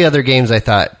 All the other games I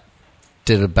thought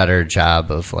did a better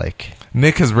job of like.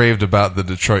 Nick has raved about the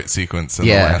Detroit sequence in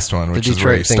the last one, which is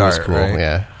where you start, cool, right?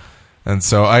 Yeah. And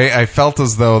so I felt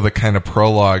as though the kind of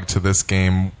prologue to this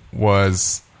game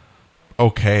was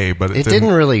okay, but it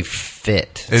didn't really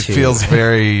fit. It feels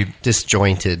very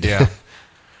disjointed. Yeah.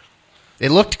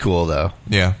 It looked cool though.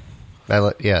 Yeah.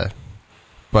 Yeah.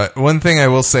 But one thing I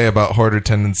will say about hoarder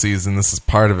tendencies, and this is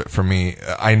part of it for me,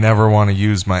 I never want to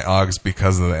use my AUGs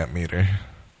because of that meter.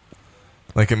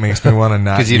 Like, it makes me want to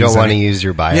not because you don't want to use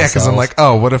your BIOS. Yeah, because I'm like,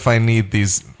 oh, what if I need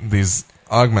these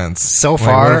augments? So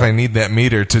far, what if I need that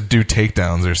meter to do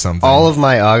takedowns or something? All of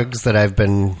my AUGs that I've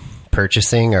been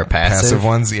purchasing are passive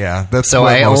ones. Yeah, that's so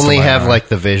I only have like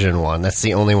the Vision one. That's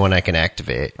the only one I can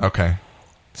activate. Okay,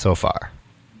 so far.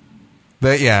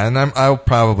 And I'll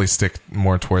probably stick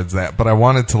more towards that. But I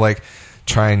wanted to like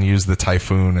try and use the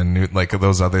Typhoon and like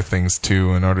those other things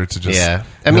too in order to just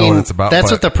know what it's about.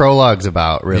 That's what the prologue's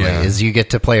about, really, is you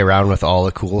get to play around with all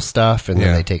the cool stuff and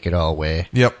then they take it all away.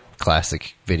 Yep.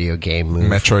 Classic video game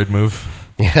move. Metroid move.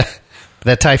 Yeah.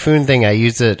 That Typhoon thing, I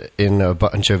used it in a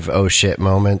bunch of oh shit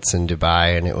moments in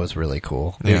Dubai, and it was really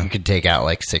cool. Yeah. You could take out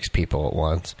like 6 people at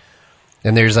once.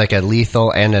 And there's like a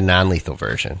lethal and a non-lethal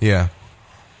version. Yeah.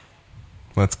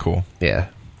 That's cool. Yeah.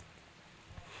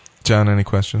 John, any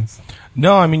questions?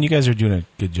 No, I mean, you guys are doing a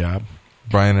good job.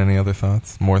 Brian, any other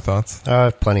thoughts? More thoughts? I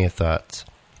have plenty of thoughts.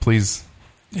 Please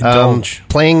indulge.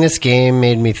 Playing this game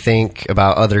made me think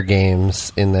about other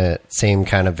games in the same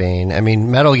kind of vein. I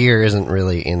mean, Metal Gear isn't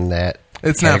really in that.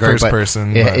 It's not first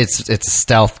person. It's a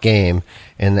stealth game,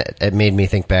 and it made me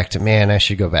think back to, man, I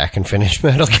should go back and finish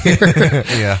Metal Gear.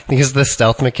 Yeah. Because the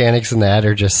stealth mechanics in that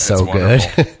are just so good.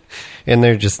 And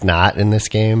they're just not in this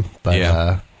game. But,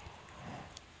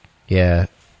 yeah.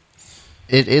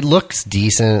 It looks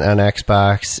decent on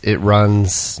Xbox. It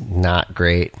runs not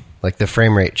great. Like, the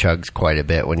frame rate chugs quite a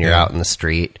bit when you're out in the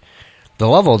street. The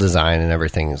level design and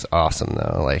everything is awesome,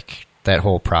 though. Like, that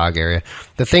whole Prague area.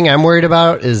 The thing I'm worried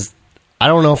about is I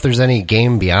don't know if there's any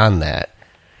game beyond that.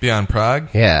 Beyond Prague?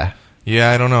 Yeah.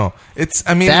 Yeah, I don't know.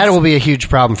 That will be a huge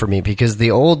problem for me because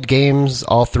the old games,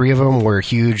 all 3 of them, were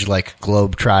huge, like,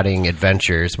 globe-trotting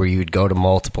adventures where you'd go to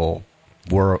multiple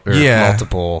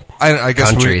multiple I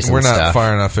guess countries we're not stuff.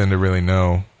 far enough in to really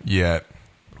know yet,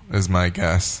 is my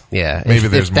guess. Yeah. Maybe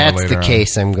there's if more that's later the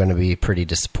case, I'm going to be pretty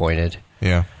disappointed.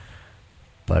 Yeah.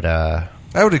 But, I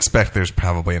would expect there's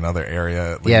probably another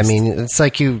area at least. Yeah, I mean, it's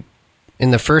like in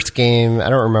the first game, I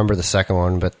don't remember the second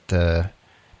one, but the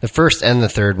first and the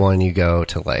third one, you go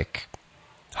to, like,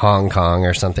 Hong Kong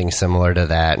or something similar to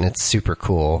that, and it's super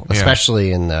cool,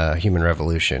 especially in the Human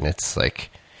Revolution. It's like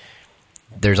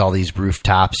there's all these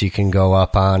rooftops you can go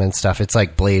up on and stuff. It's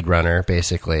like Blade Runner,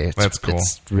 basically. That's cool.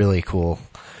 It's really cool.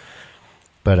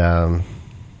 But, yeah,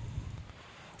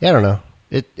 I don't know.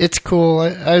 It's cool.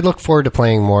 I look forward to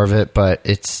playing more of it, but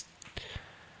it's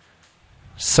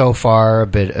so far a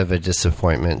bit of a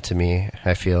disappointment to me,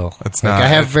 I feel. It's not. I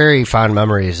have very fond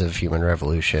memories of Human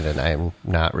Revolution, and I'm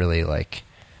not really like...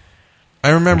 I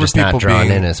remember people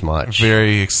being in as much.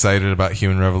 Very excited about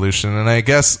Human Revolution, and I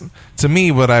guess to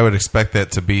me, what I would expect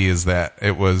that to be is that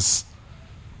it was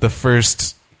the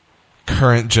first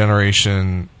current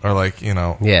generation, or like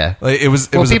yeah. Like it was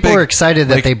people were excited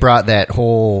that they brought that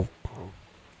whole.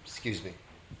 Excuse me.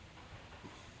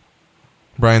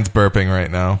 Brian's burping right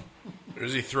now. Or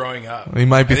is he throwing up? He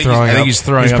might be throwing up. I think he's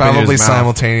throwing he's up. He's probably in his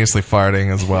simultaneously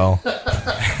farting as well.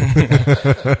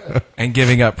 And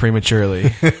giving up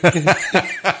prematurely.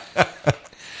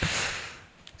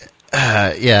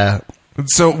 Yeah.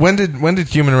 So when did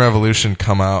Human Revolution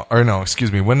come out? Or no,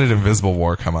 excuse me, when did Invisible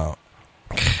War come out?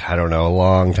 I don't know, a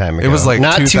long time ago. It was like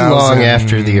not too long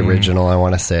after the original, I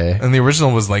want to say. And the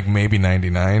original was like maybe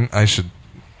 99. I should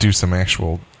do some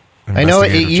actual. I know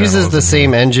it uses the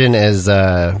same engine as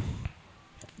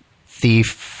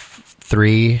Thief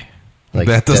 3. Like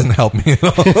that doesn't help me at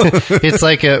all. It's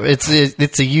like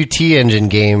it's a UT engine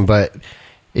game, but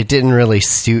it didn't really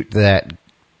suit that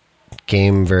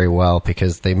game very well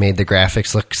because they made the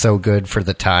graphics look so good for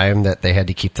the time that they had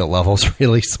to keep the levels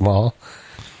really small.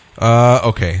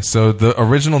 Okay, so the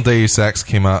original Deus Ex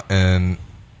came out in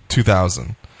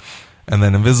 2000, and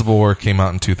then Invisible War came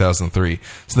out in 2003.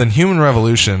 So then Human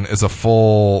Revolution is a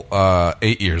full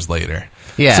 8 years later.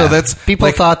 Yeah, so that's people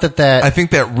like, thought that. I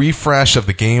think that refresh of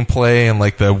the gameplay and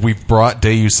like we've brought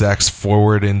Deus Ex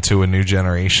forward into a new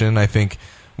generation, I think,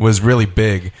 was really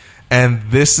big. And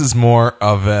this is more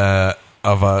of a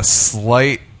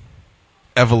slight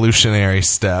evolutionary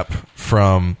step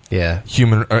from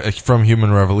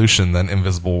Human Revolution than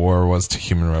Invisible War was to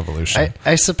Human Revolution.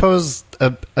 I suppose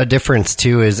a difference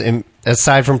too is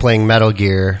aside from playing Metal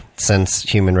Gear since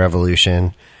Human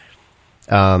Revolution,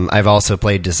 I've also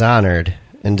played Dishonored,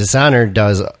 and Dishonored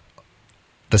does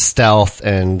the stealth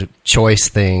and choice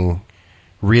thing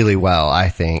really well, I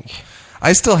think.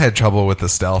 I still had trouble with the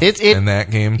stealth in that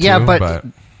game too. Yeah, but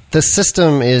the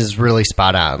system is really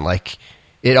spot on. Like,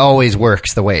 it always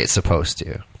works the way it's supposed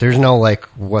to. There's no, like,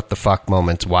 what the fuck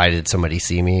moments, why did somebody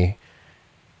see me?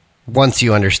 Once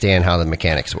you understand how the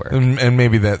mechanics work. And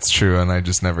maybe that's true, and I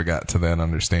just never got to that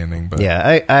understanding. But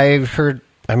yeah, I've heard...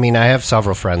 I mean, I have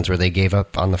several friends where they gave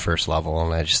up on the first level,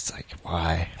 and I just, like,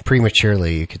 why?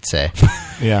 Prematurely, you could say.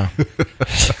 Yeah.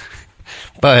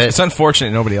 But it's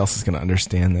unfortunate nobody else is going to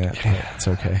understand that. It's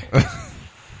okay.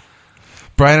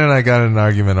 Brian and I got in an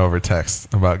argument over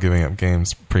text about giving up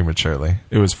games prematurely.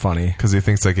 It was funny. Because he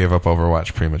thinks I gave up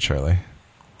Overwatch prematurely.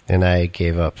 And I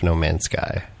gave up No Man's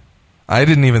Sky. I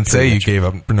didn't even say you gave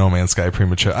up No Man's Sky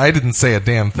prematurely. I didn't say a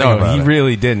damn thing about it. No, he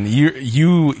really didn't.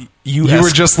 You were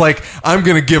just like, I'm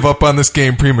going to give up on this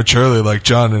game prematurely like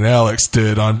John and Alex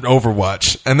did on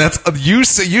Overwatch. And that's you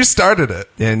started it.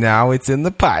 And now it's in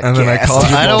the podcast. And then I called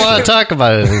you I don't want to talk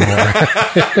about it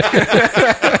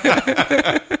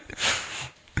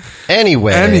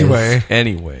anymore.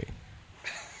 Anyway.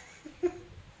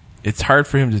 It's hard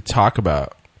for him to talk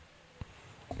about.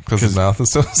 Because his mouth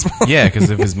is so small? Yeah, because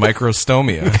of his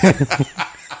microstomia.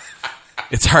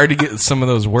 It's hard to get some of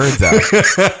those words out.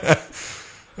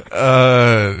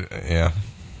 Yeah.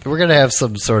 We're going to have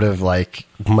some sort of, like,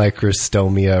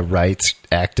 microstomia rights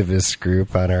activist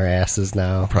group on our asses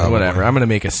now. Probably. Whatever. I'm going to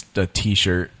make a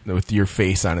T-shirt with your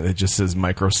face on it that just says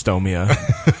microstomia.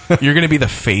 You're going to be the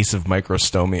face of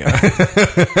microstomia.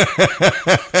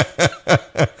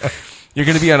 You're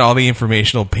going to be on all the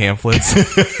informational pamphlets.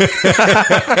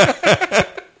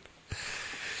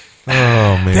 Oh,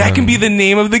 man. That can be the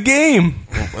name of the game.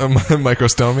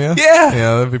 Microstomia? Yeah.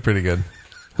 Yeah, that'd be pretty good.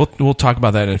 We'll talk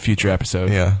about that in a future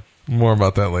episode. Yeah, more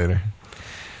about that later.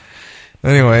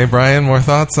 Anyway, Brian, more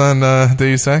thoughts on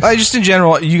Deus Ex? Just in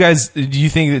general, you guys, do you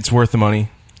think it's worth the money?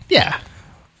 Yeah.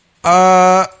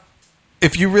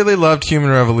 If you really loved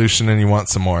Human Revolution and you want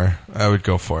some more, I would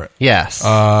go for it. Yes.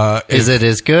 Is it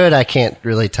as good? I can't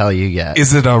really tell you yet.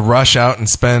 Is it a rush out and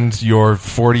spend your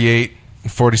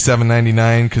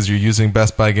 $47.99 because you're using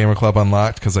Best Buy Gamer Club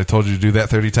Unlocked because I told you to do that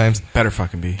 30 times? Better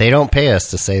fucking be. They don't pay us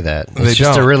to say that. It's They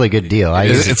just don't. a really good deal.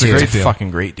 It's a great deal.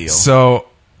 Fucking great deal. So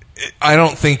I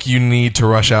don't think you need to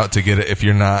rush out to get it if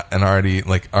you're not already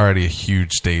a huge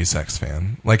Deus Ex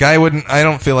fan. Like I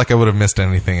don't feel like I would have missed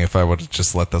anything if I would have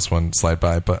just let this one slide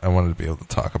by, but I wanted to be able to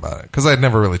talk about it because I'd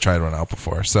never really tried one out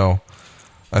before. So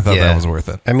I thought that was worth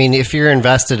it. I mean, if you're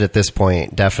invested at this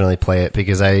point, definitely play it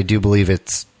because I do believe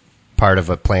it's part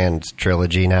of a planned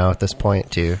trilogy now at this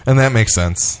point too. And that makes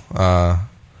sense.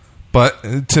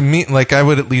 But to me, like I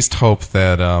would at least hope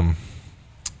that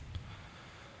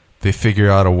they figure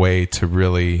out a way to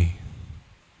really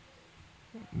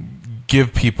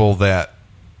give people that.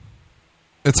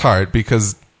 It's hard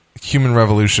because Human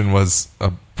Revolution was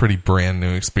a pretty brand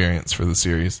new experience for the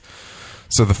series.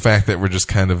 So the fact that we're just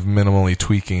kind of minimally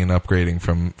tweaking and upgrading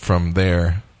from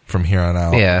here on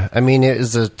out. Yeah, I mean, it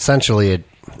is essentially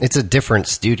it's a different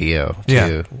studio too.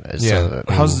 Yeah. So,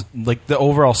 how's like the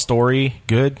overall story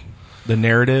good? The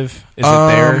narrative isn't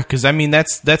there, because I mean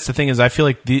that's the thing is I feel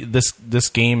like this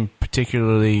game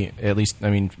particularly, at least I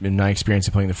mean in my experience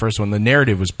of playing the first one, the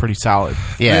narrative was pretty solid.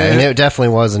 Yeah, and it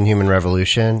definitely was in Human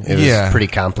Revolution. It was pretty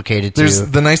complicated too.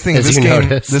 The nice thing is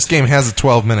this game has a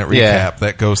 12-minute recap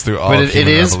that goes through all. But it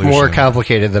is more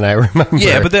complicated than I remember.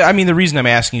 Yeah, but I mean the reason I'm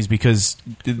asking is because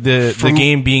the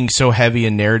game being so heavy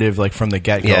in narrative, like from the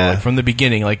get go, like from the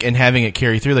beginning, like and having it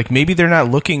carry through, like maybe they're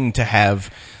not looking to have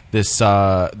this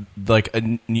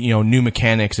new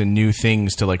mechanics and new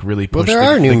things to like really push. Well, there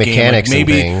are new mechanics like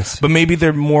maybe, and things, but maybe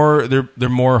they're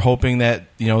more hoping that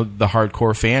the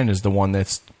hardcore fan is the one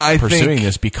that's pursuing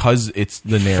this because it's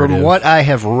the narrative. From what I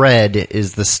have read,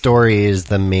 is the story is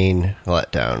the main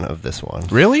letdown of this one.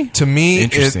 Really, to me,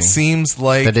 it seems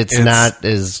like that it's not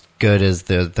as good as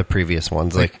the previous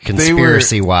ones. Like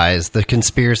conspiracy wise, the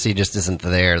conspiracy just isn't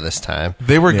there this time.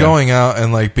 They were going out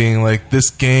and like being like,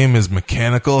 this game is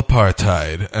mechanical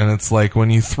apartheid, and it's like when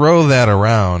you throw that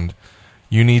around,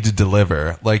 you need to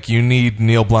deliver. Like you need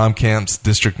Neil Blomkamp's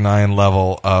District 9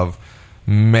 level of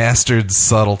mastered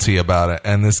subtlety about it,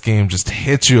 and this game just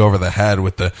hits you over the head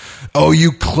with the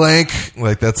you clank,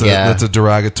 like that's a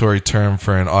derogatory term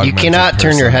for an augmented You cannot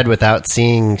person. turn your head without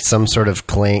seeing some sort of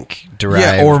clank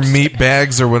derived or meat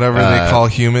bags or whatever they call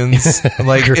humans,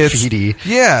 like graffiti.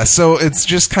 So it's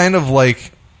just kind of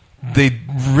like they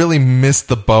really missed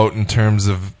the boat in terms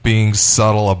of being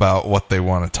subtle about what they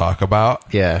want to talk about.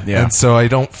 Yeah. And so I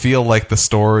don't feel like the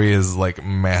story is like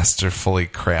masterfully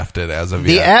crafted as of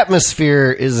yet. The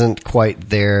atmosphere isn't quite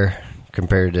there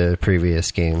compared to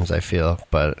previous games, I feel,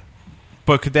 but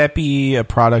could that be a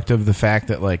product of the fact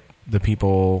that like the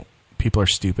people are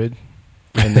stupid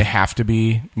and they have to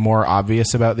be more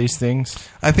obvious about these things?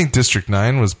 I think District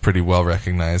 9 was pretty well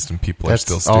recognized and people are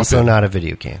still stupid. Also not a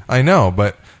video game. I know,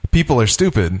 but people are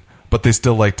stupid, but they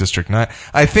still like District 9.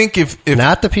 I think if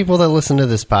not the people that listen to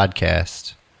this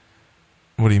podcast.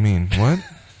 What do you mean? What?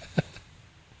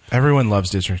 Everyone loves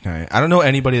District 9. I don't know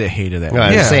anybody that hated that. No,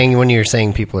 I was saying when you're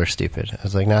saying people are stupid. I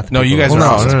was like, not the no, you guys are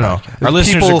awesome. No. Our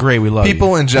listeners are great. We love you.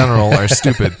 People in general are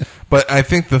stupid. But I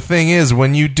think the thing is,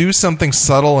 when you do something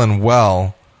subtle and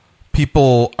well,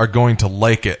 people are going to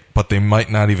like it, but they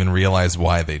might not even realize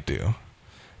why they do.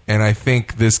 And I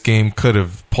think this game could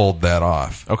have pulled that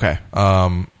off. Okay.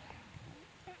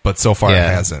 But so far it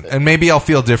hasn't. And maybe I'll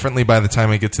feel differently by the time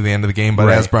I get to the end of the game. But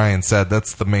as Brian said,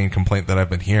 that's the main complaint that I've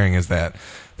been hearing, is that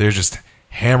they're just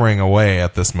hammering away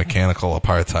at this mechanical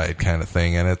apartheid kind of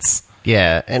thing. And it's...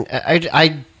 Yeah, and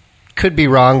I could be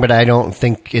wrong, but I don't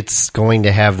think it's going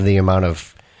to have the amount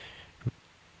of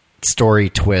story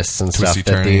twists and stuff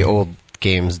that the old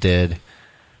games did.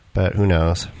 But who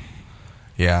knows?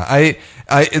 Yeah, I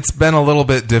it's been a little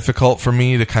bit difficult for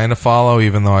me to kind of follow,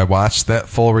 even though I watched that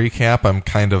full recap. I'm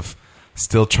kind of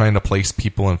still trying to place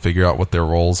people and figure out what their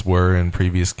roles were in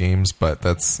previous games, but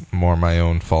that's more my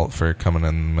own fault for coming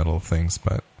in the middle of things.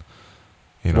 But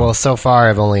well, so far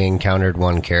I've only encountered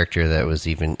one character that was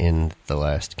even in the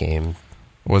last game.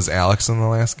 Was Alex in the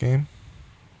last game?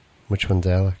 Which one's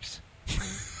Alex?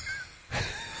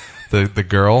 The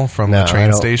girl from the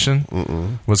train station?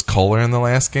 Mm-mm. Was Kohler in the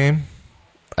last game?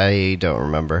 I don't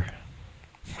remember.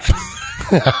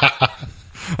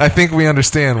 I think we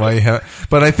understand why you have...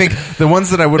 But I think the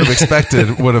ones that I would have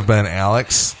expected would have been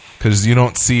Alex, because you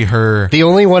don't see her... The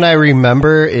only one I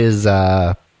remember is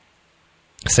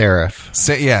Seraph.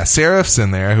 Seraph's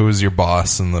in there, who was your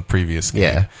boss in the previous game.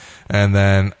 Yeah. And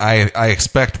then I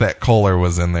expect that Kohler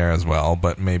was in there as well,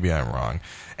 but maybe I'm wrong.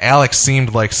 Alex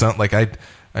seemed like something... Like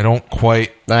I don't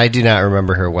quite... I do not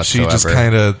remember her whatsoever. She just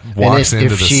kind of walks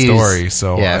into the story.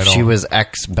 So if she was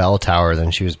ex-Bell Tower,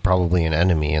 then she was probably an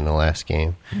enemy in the last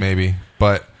game. Maybe.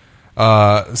 But,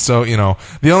 so,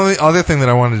 the only other thing that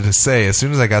I wanted to say, as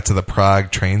soon as I got to the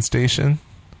Prague train station,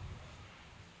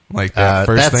 like that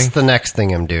first thing... That's the next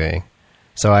thing I'm doing.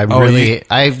 So I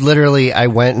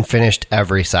went and finished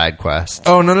every side quest.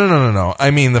 Oh, no.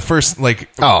 I mean, the first, right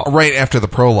after the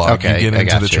prologue, you get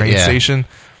into the train station...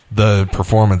 The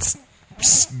performance,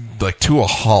 like, to a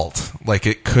halt. Like,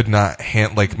 it could not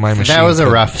like, my machine... That was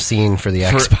a rough scene for the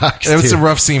Xbox, It was a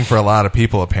rough scene for a lot of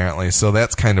people, apparently, so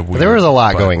that's kind of weird. There was a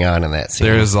lot going on in that scene.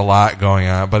 There is a lot going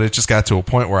on, but it just got to a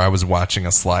point where I was watching a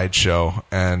slideshow,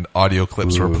 and audio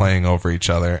clips were playing over each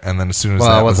other, and then as soon as that was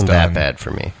done... Well, it wasn't that bad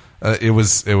for me. It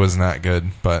was not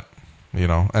good, but,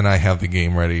 and I have the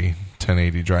game ready,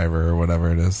 1080 driver or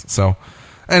whatever it is. So,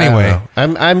 anyway...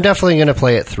 I'm definitely going to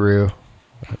play it through,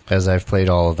 as I've played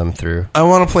all of them through. I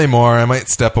want to play more. I might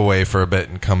step away for a bit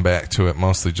and come back to it,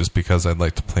 mostly just because I'd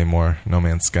like to play more No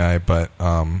Man's Sky, but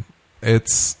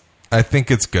I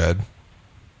think it's good.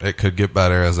 It could get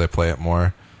better as I play it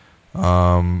more.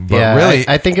 But really,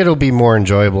 I think it'll be more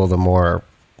enjoyable the more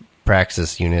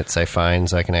Praxis units I find,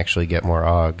 so I can actually get more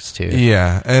AUGs too.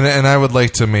 Yeah, and I would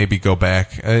like to maybe go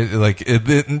back.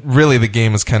 Really, the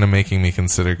game is kind of making me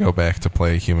consider go back to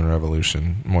play Human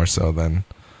Revolution more so than.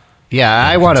 Yeah,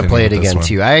 I want to play it again one.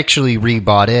 too. I actually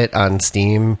rebought it on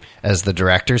Steam as the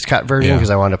Director's Cut version because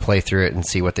I wanted to play through it and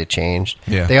see what they changed.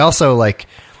 Yeah. They also, like,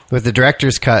 with the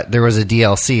Director's Cut, there was a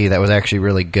DLC that was actually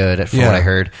really good from what I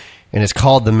heard. And it's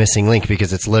called The Missing Link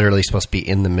because it's literally supposed to be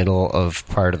in the middle of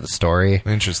part of the story.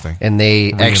 Interesting. And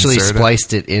they actually Reinsert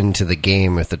spliced it into the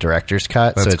game with the Director's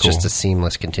Cut, That's so it's cool. just a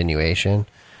seamless continuation.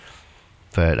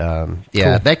 But,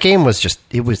 Cool. that game was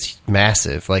it was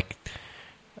massive. Like,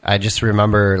 I just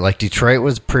remember, like, Detroit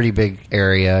was a pretty big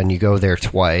area, and you go there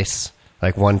twice.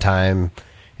 Like, one time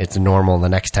it's normal, the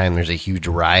next time there's a huge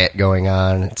riot going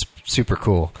on. It's super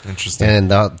cool. Interesting.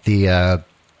 And the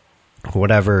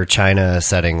whatever China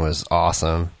setting was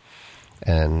awesome.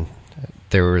 And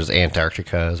there was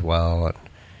Antarctica as well. And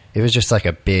it was just like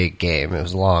a big game. It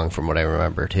was long from what I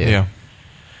remember, too. Yeah.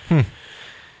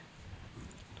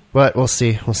 But we'll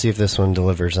see. We'll see if this one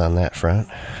delivers on that front.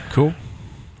 Cool.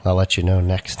 I'll let you know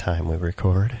next time we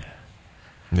record.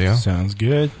 Yeah. Sounds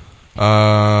good.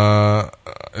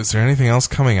 Is there anything else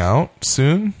coming out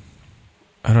soon?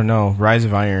 I don't know. Rise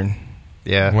of Iron,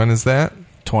 Yeah. When is that?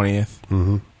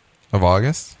 20th. Of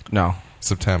August? No,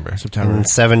 September. September. And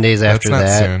 7 days after That's not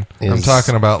that. soon. I'm is-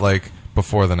 talking about like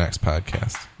before the next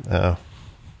podcast. Oh.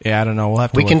 Yeah, I don't know. We'll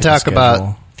have to We look can at the talk schedule.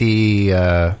 about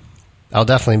the. I'll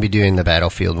definitely be doing the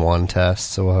Battlefield 1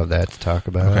 test, so we'll have that to talk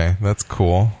about. Okay, that's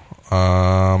cool.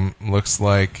 Looks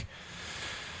like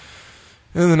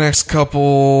in the next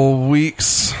couple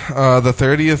weeks, the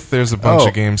 30th, there's a bunch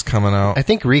of games coming out. I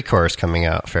think Recore is coming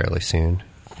out fairly soon.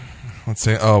 Let's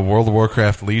say, World of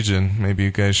Warcraft Legion. Maybe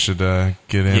you guys should get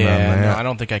in on Yeah, that. no, I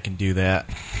don't think I can do that.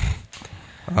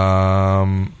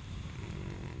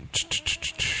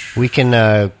 We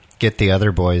can get the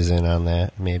other boys in on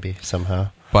that, maybe, somehow.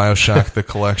 BioShock the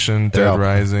Collection, They're Dead all-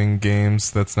 Rising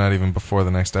games. That's not even before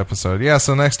the next episode. Yeah,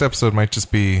 so next episode might just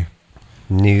be,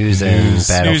 News and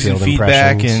Battlefield News and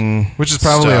feedback impressions. and which is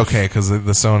probably stuff. okay because the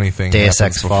Sony thing Deus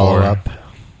happens Ex follow-up.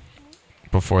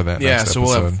 before that Yeah, next so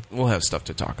episode. we'll have stuff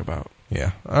to talk about.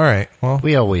 Yeah. All right. Well,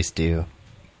 We always do.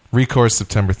 Recore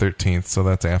September 13th, so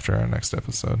that's after our next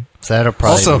episode. So that'll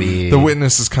probably Also, be... The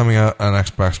Witness is coming out on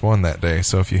Xbox One that day,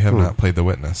 so if you have not played The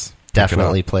Witness,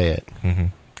 Definitely play it,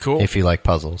 Cool. if you like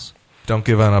puzzles. don't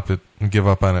give up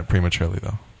on it prematurely,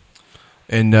 though.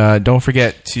 And don't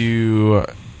forget to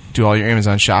do all your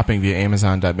Amazon shopping via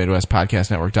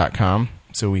amazon.midwestpodcastnetwork.com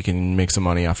so we can make some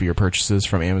money off of your purchases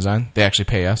from Amazon. They actually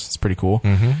pay us. It's pretty cool.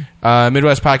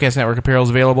 Midwest Podcast Network apparel is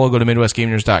available. Go to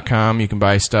midwestgamenerds.com. You can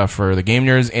buy stuff for the game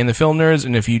nerds and the film nerds.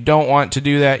 And if you don't want to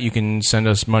do that, you can send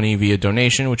us money via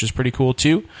donation, which is pretty cool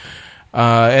too.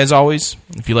 As always,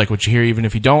 if you like what you hear, even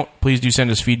if you don't, please do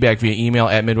send us feedback via email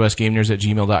at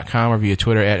midwestgamenerds@gmail.com or via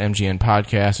Twitter at MGN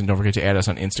Podcast. And don't forget to add us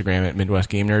on Instagram at Midwest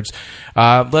Game Nerds.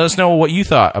 Let us know what you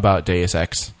thought about Deus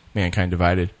Ex Mankind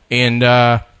Divided. And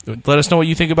let us know what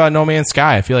you think about No Man's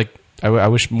Sky. I feel like I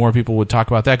wish more people would talk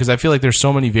about that because I feel like there's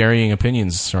so many varying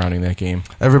opinions surrounding that game.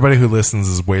 Everybody who listens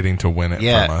is waiting to win it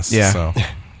Yeah. from us. Yeah. So.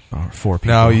 4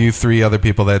 people. Now, you 3 other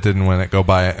people that didn't win it, go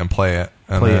buy it and play it.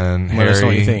 And Play it. then Let us know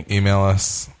what you Harry, think. email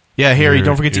us. Yeah, Harry, your-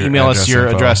 don't forget to your email us your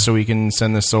info. address so we can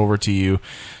send this over to you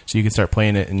so you can start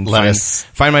playing it and Let us-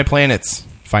 find my planets.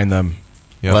 Find them.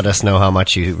 Yep. Let us know how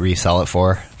much you resell it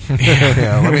for.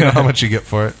 Yeah, let me know how much you get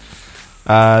for it.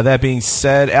 That being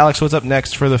said, Alex, what's up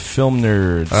next for the film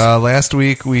nerds? Last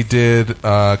week we did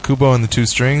Kubo and the Two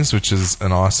Strings, which is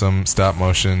an awesome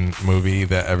stop-motion movie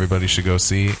that everybody should go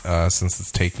see since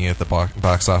it's taking it at the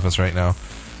box office right now.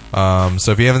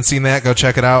 So if you haven't seen that, go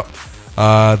check it out.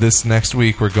 This next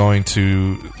week we're going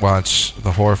to watch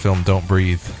the horror film Don't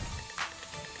Breathe.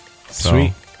 So,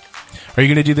 Sweet. Are you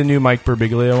going to do the new Mike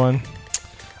Birbiglia one?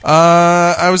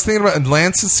 I was thinking about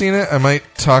Lance has seen it. I might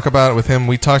talk about it with him.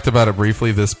 We talked about it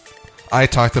briefly I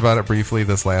talked about it briefly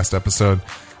this last episode.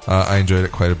 I enjoyed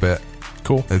it quite a bit.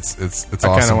 Cool. It's I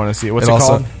awesome. kinda wanna see it. What's it also,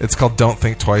 called? It's called Don't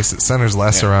Think Twice. It centers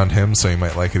less around him, so you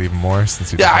might like it even more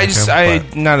since you Yeah, don't like him,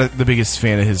 but- I'm not the biggest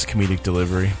fan of his comedic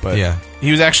delivery, but Yeah.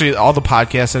 he was actually, all the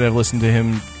podcasts that I've listened to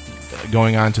him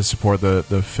going on to support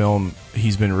the film,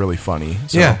 he's been really funny.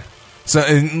 So. yeah. So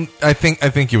and I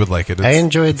think you would like it. I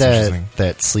enjoyed it's interesting.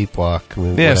 that Sleepwalk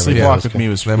movie. Yeah, whatever Sleepwalk that was with called. Me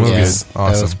was That movie Yeah, is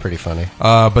awesome. That was pretty funny.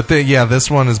 But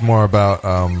this one is more about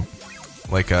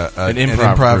like an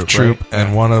improv group, troupe, right?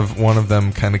 and one of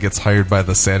them kind of gets hired by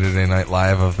the Saturday Night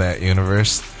Live of that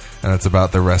universe, and it's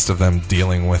about the rest of them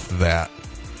dealing with that.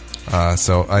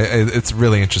 So it's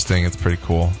really interesting. It's pretty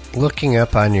cool. Looking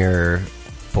up on your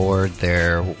board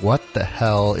there, what the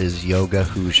hell is Yoga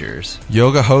Hoosiers?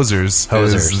 Yoga Hosers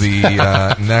is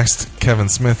the next Kevin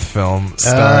Smith film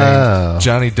starring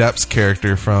Johnny Depp's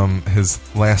character from his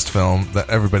last film that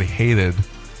everybody hated,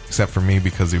 except for me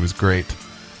because he was great.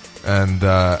 And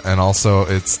also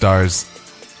it stars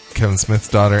Kevin Smith's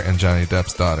daughter and Johnny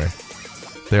Depp's daughter.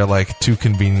 They're like two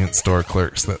convenience store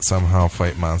clerks that somehow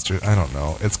fight monsters. I don't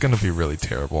know. It's going to be really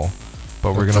terrible.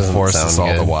 But we're going to force us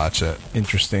all to watch it.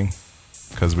 Interesting.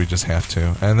 Because we just have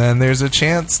to. And then there's a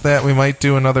chance that we might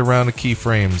do another round of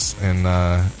Keyframes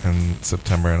in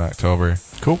September and October.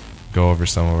 Cool. Go over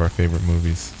some of our favorite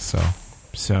movies. So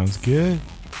sounds good.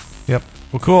 Yep.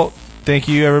 Well, cool. Thank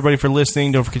you, everybody, for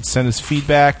listening. Don't forget to send us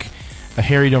feedback.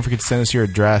 Harry, don't forget to send us your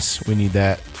address. We need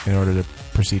that in order to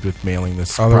proceed with mailing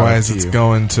this. Otherwise, it's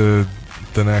going to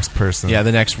the next person. Yeah,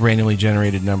 the next randomly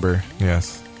generated number.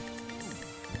 Yes.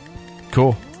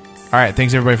 Cool. All right.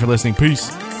 Thanks, everybody, for listening.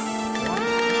 Peace.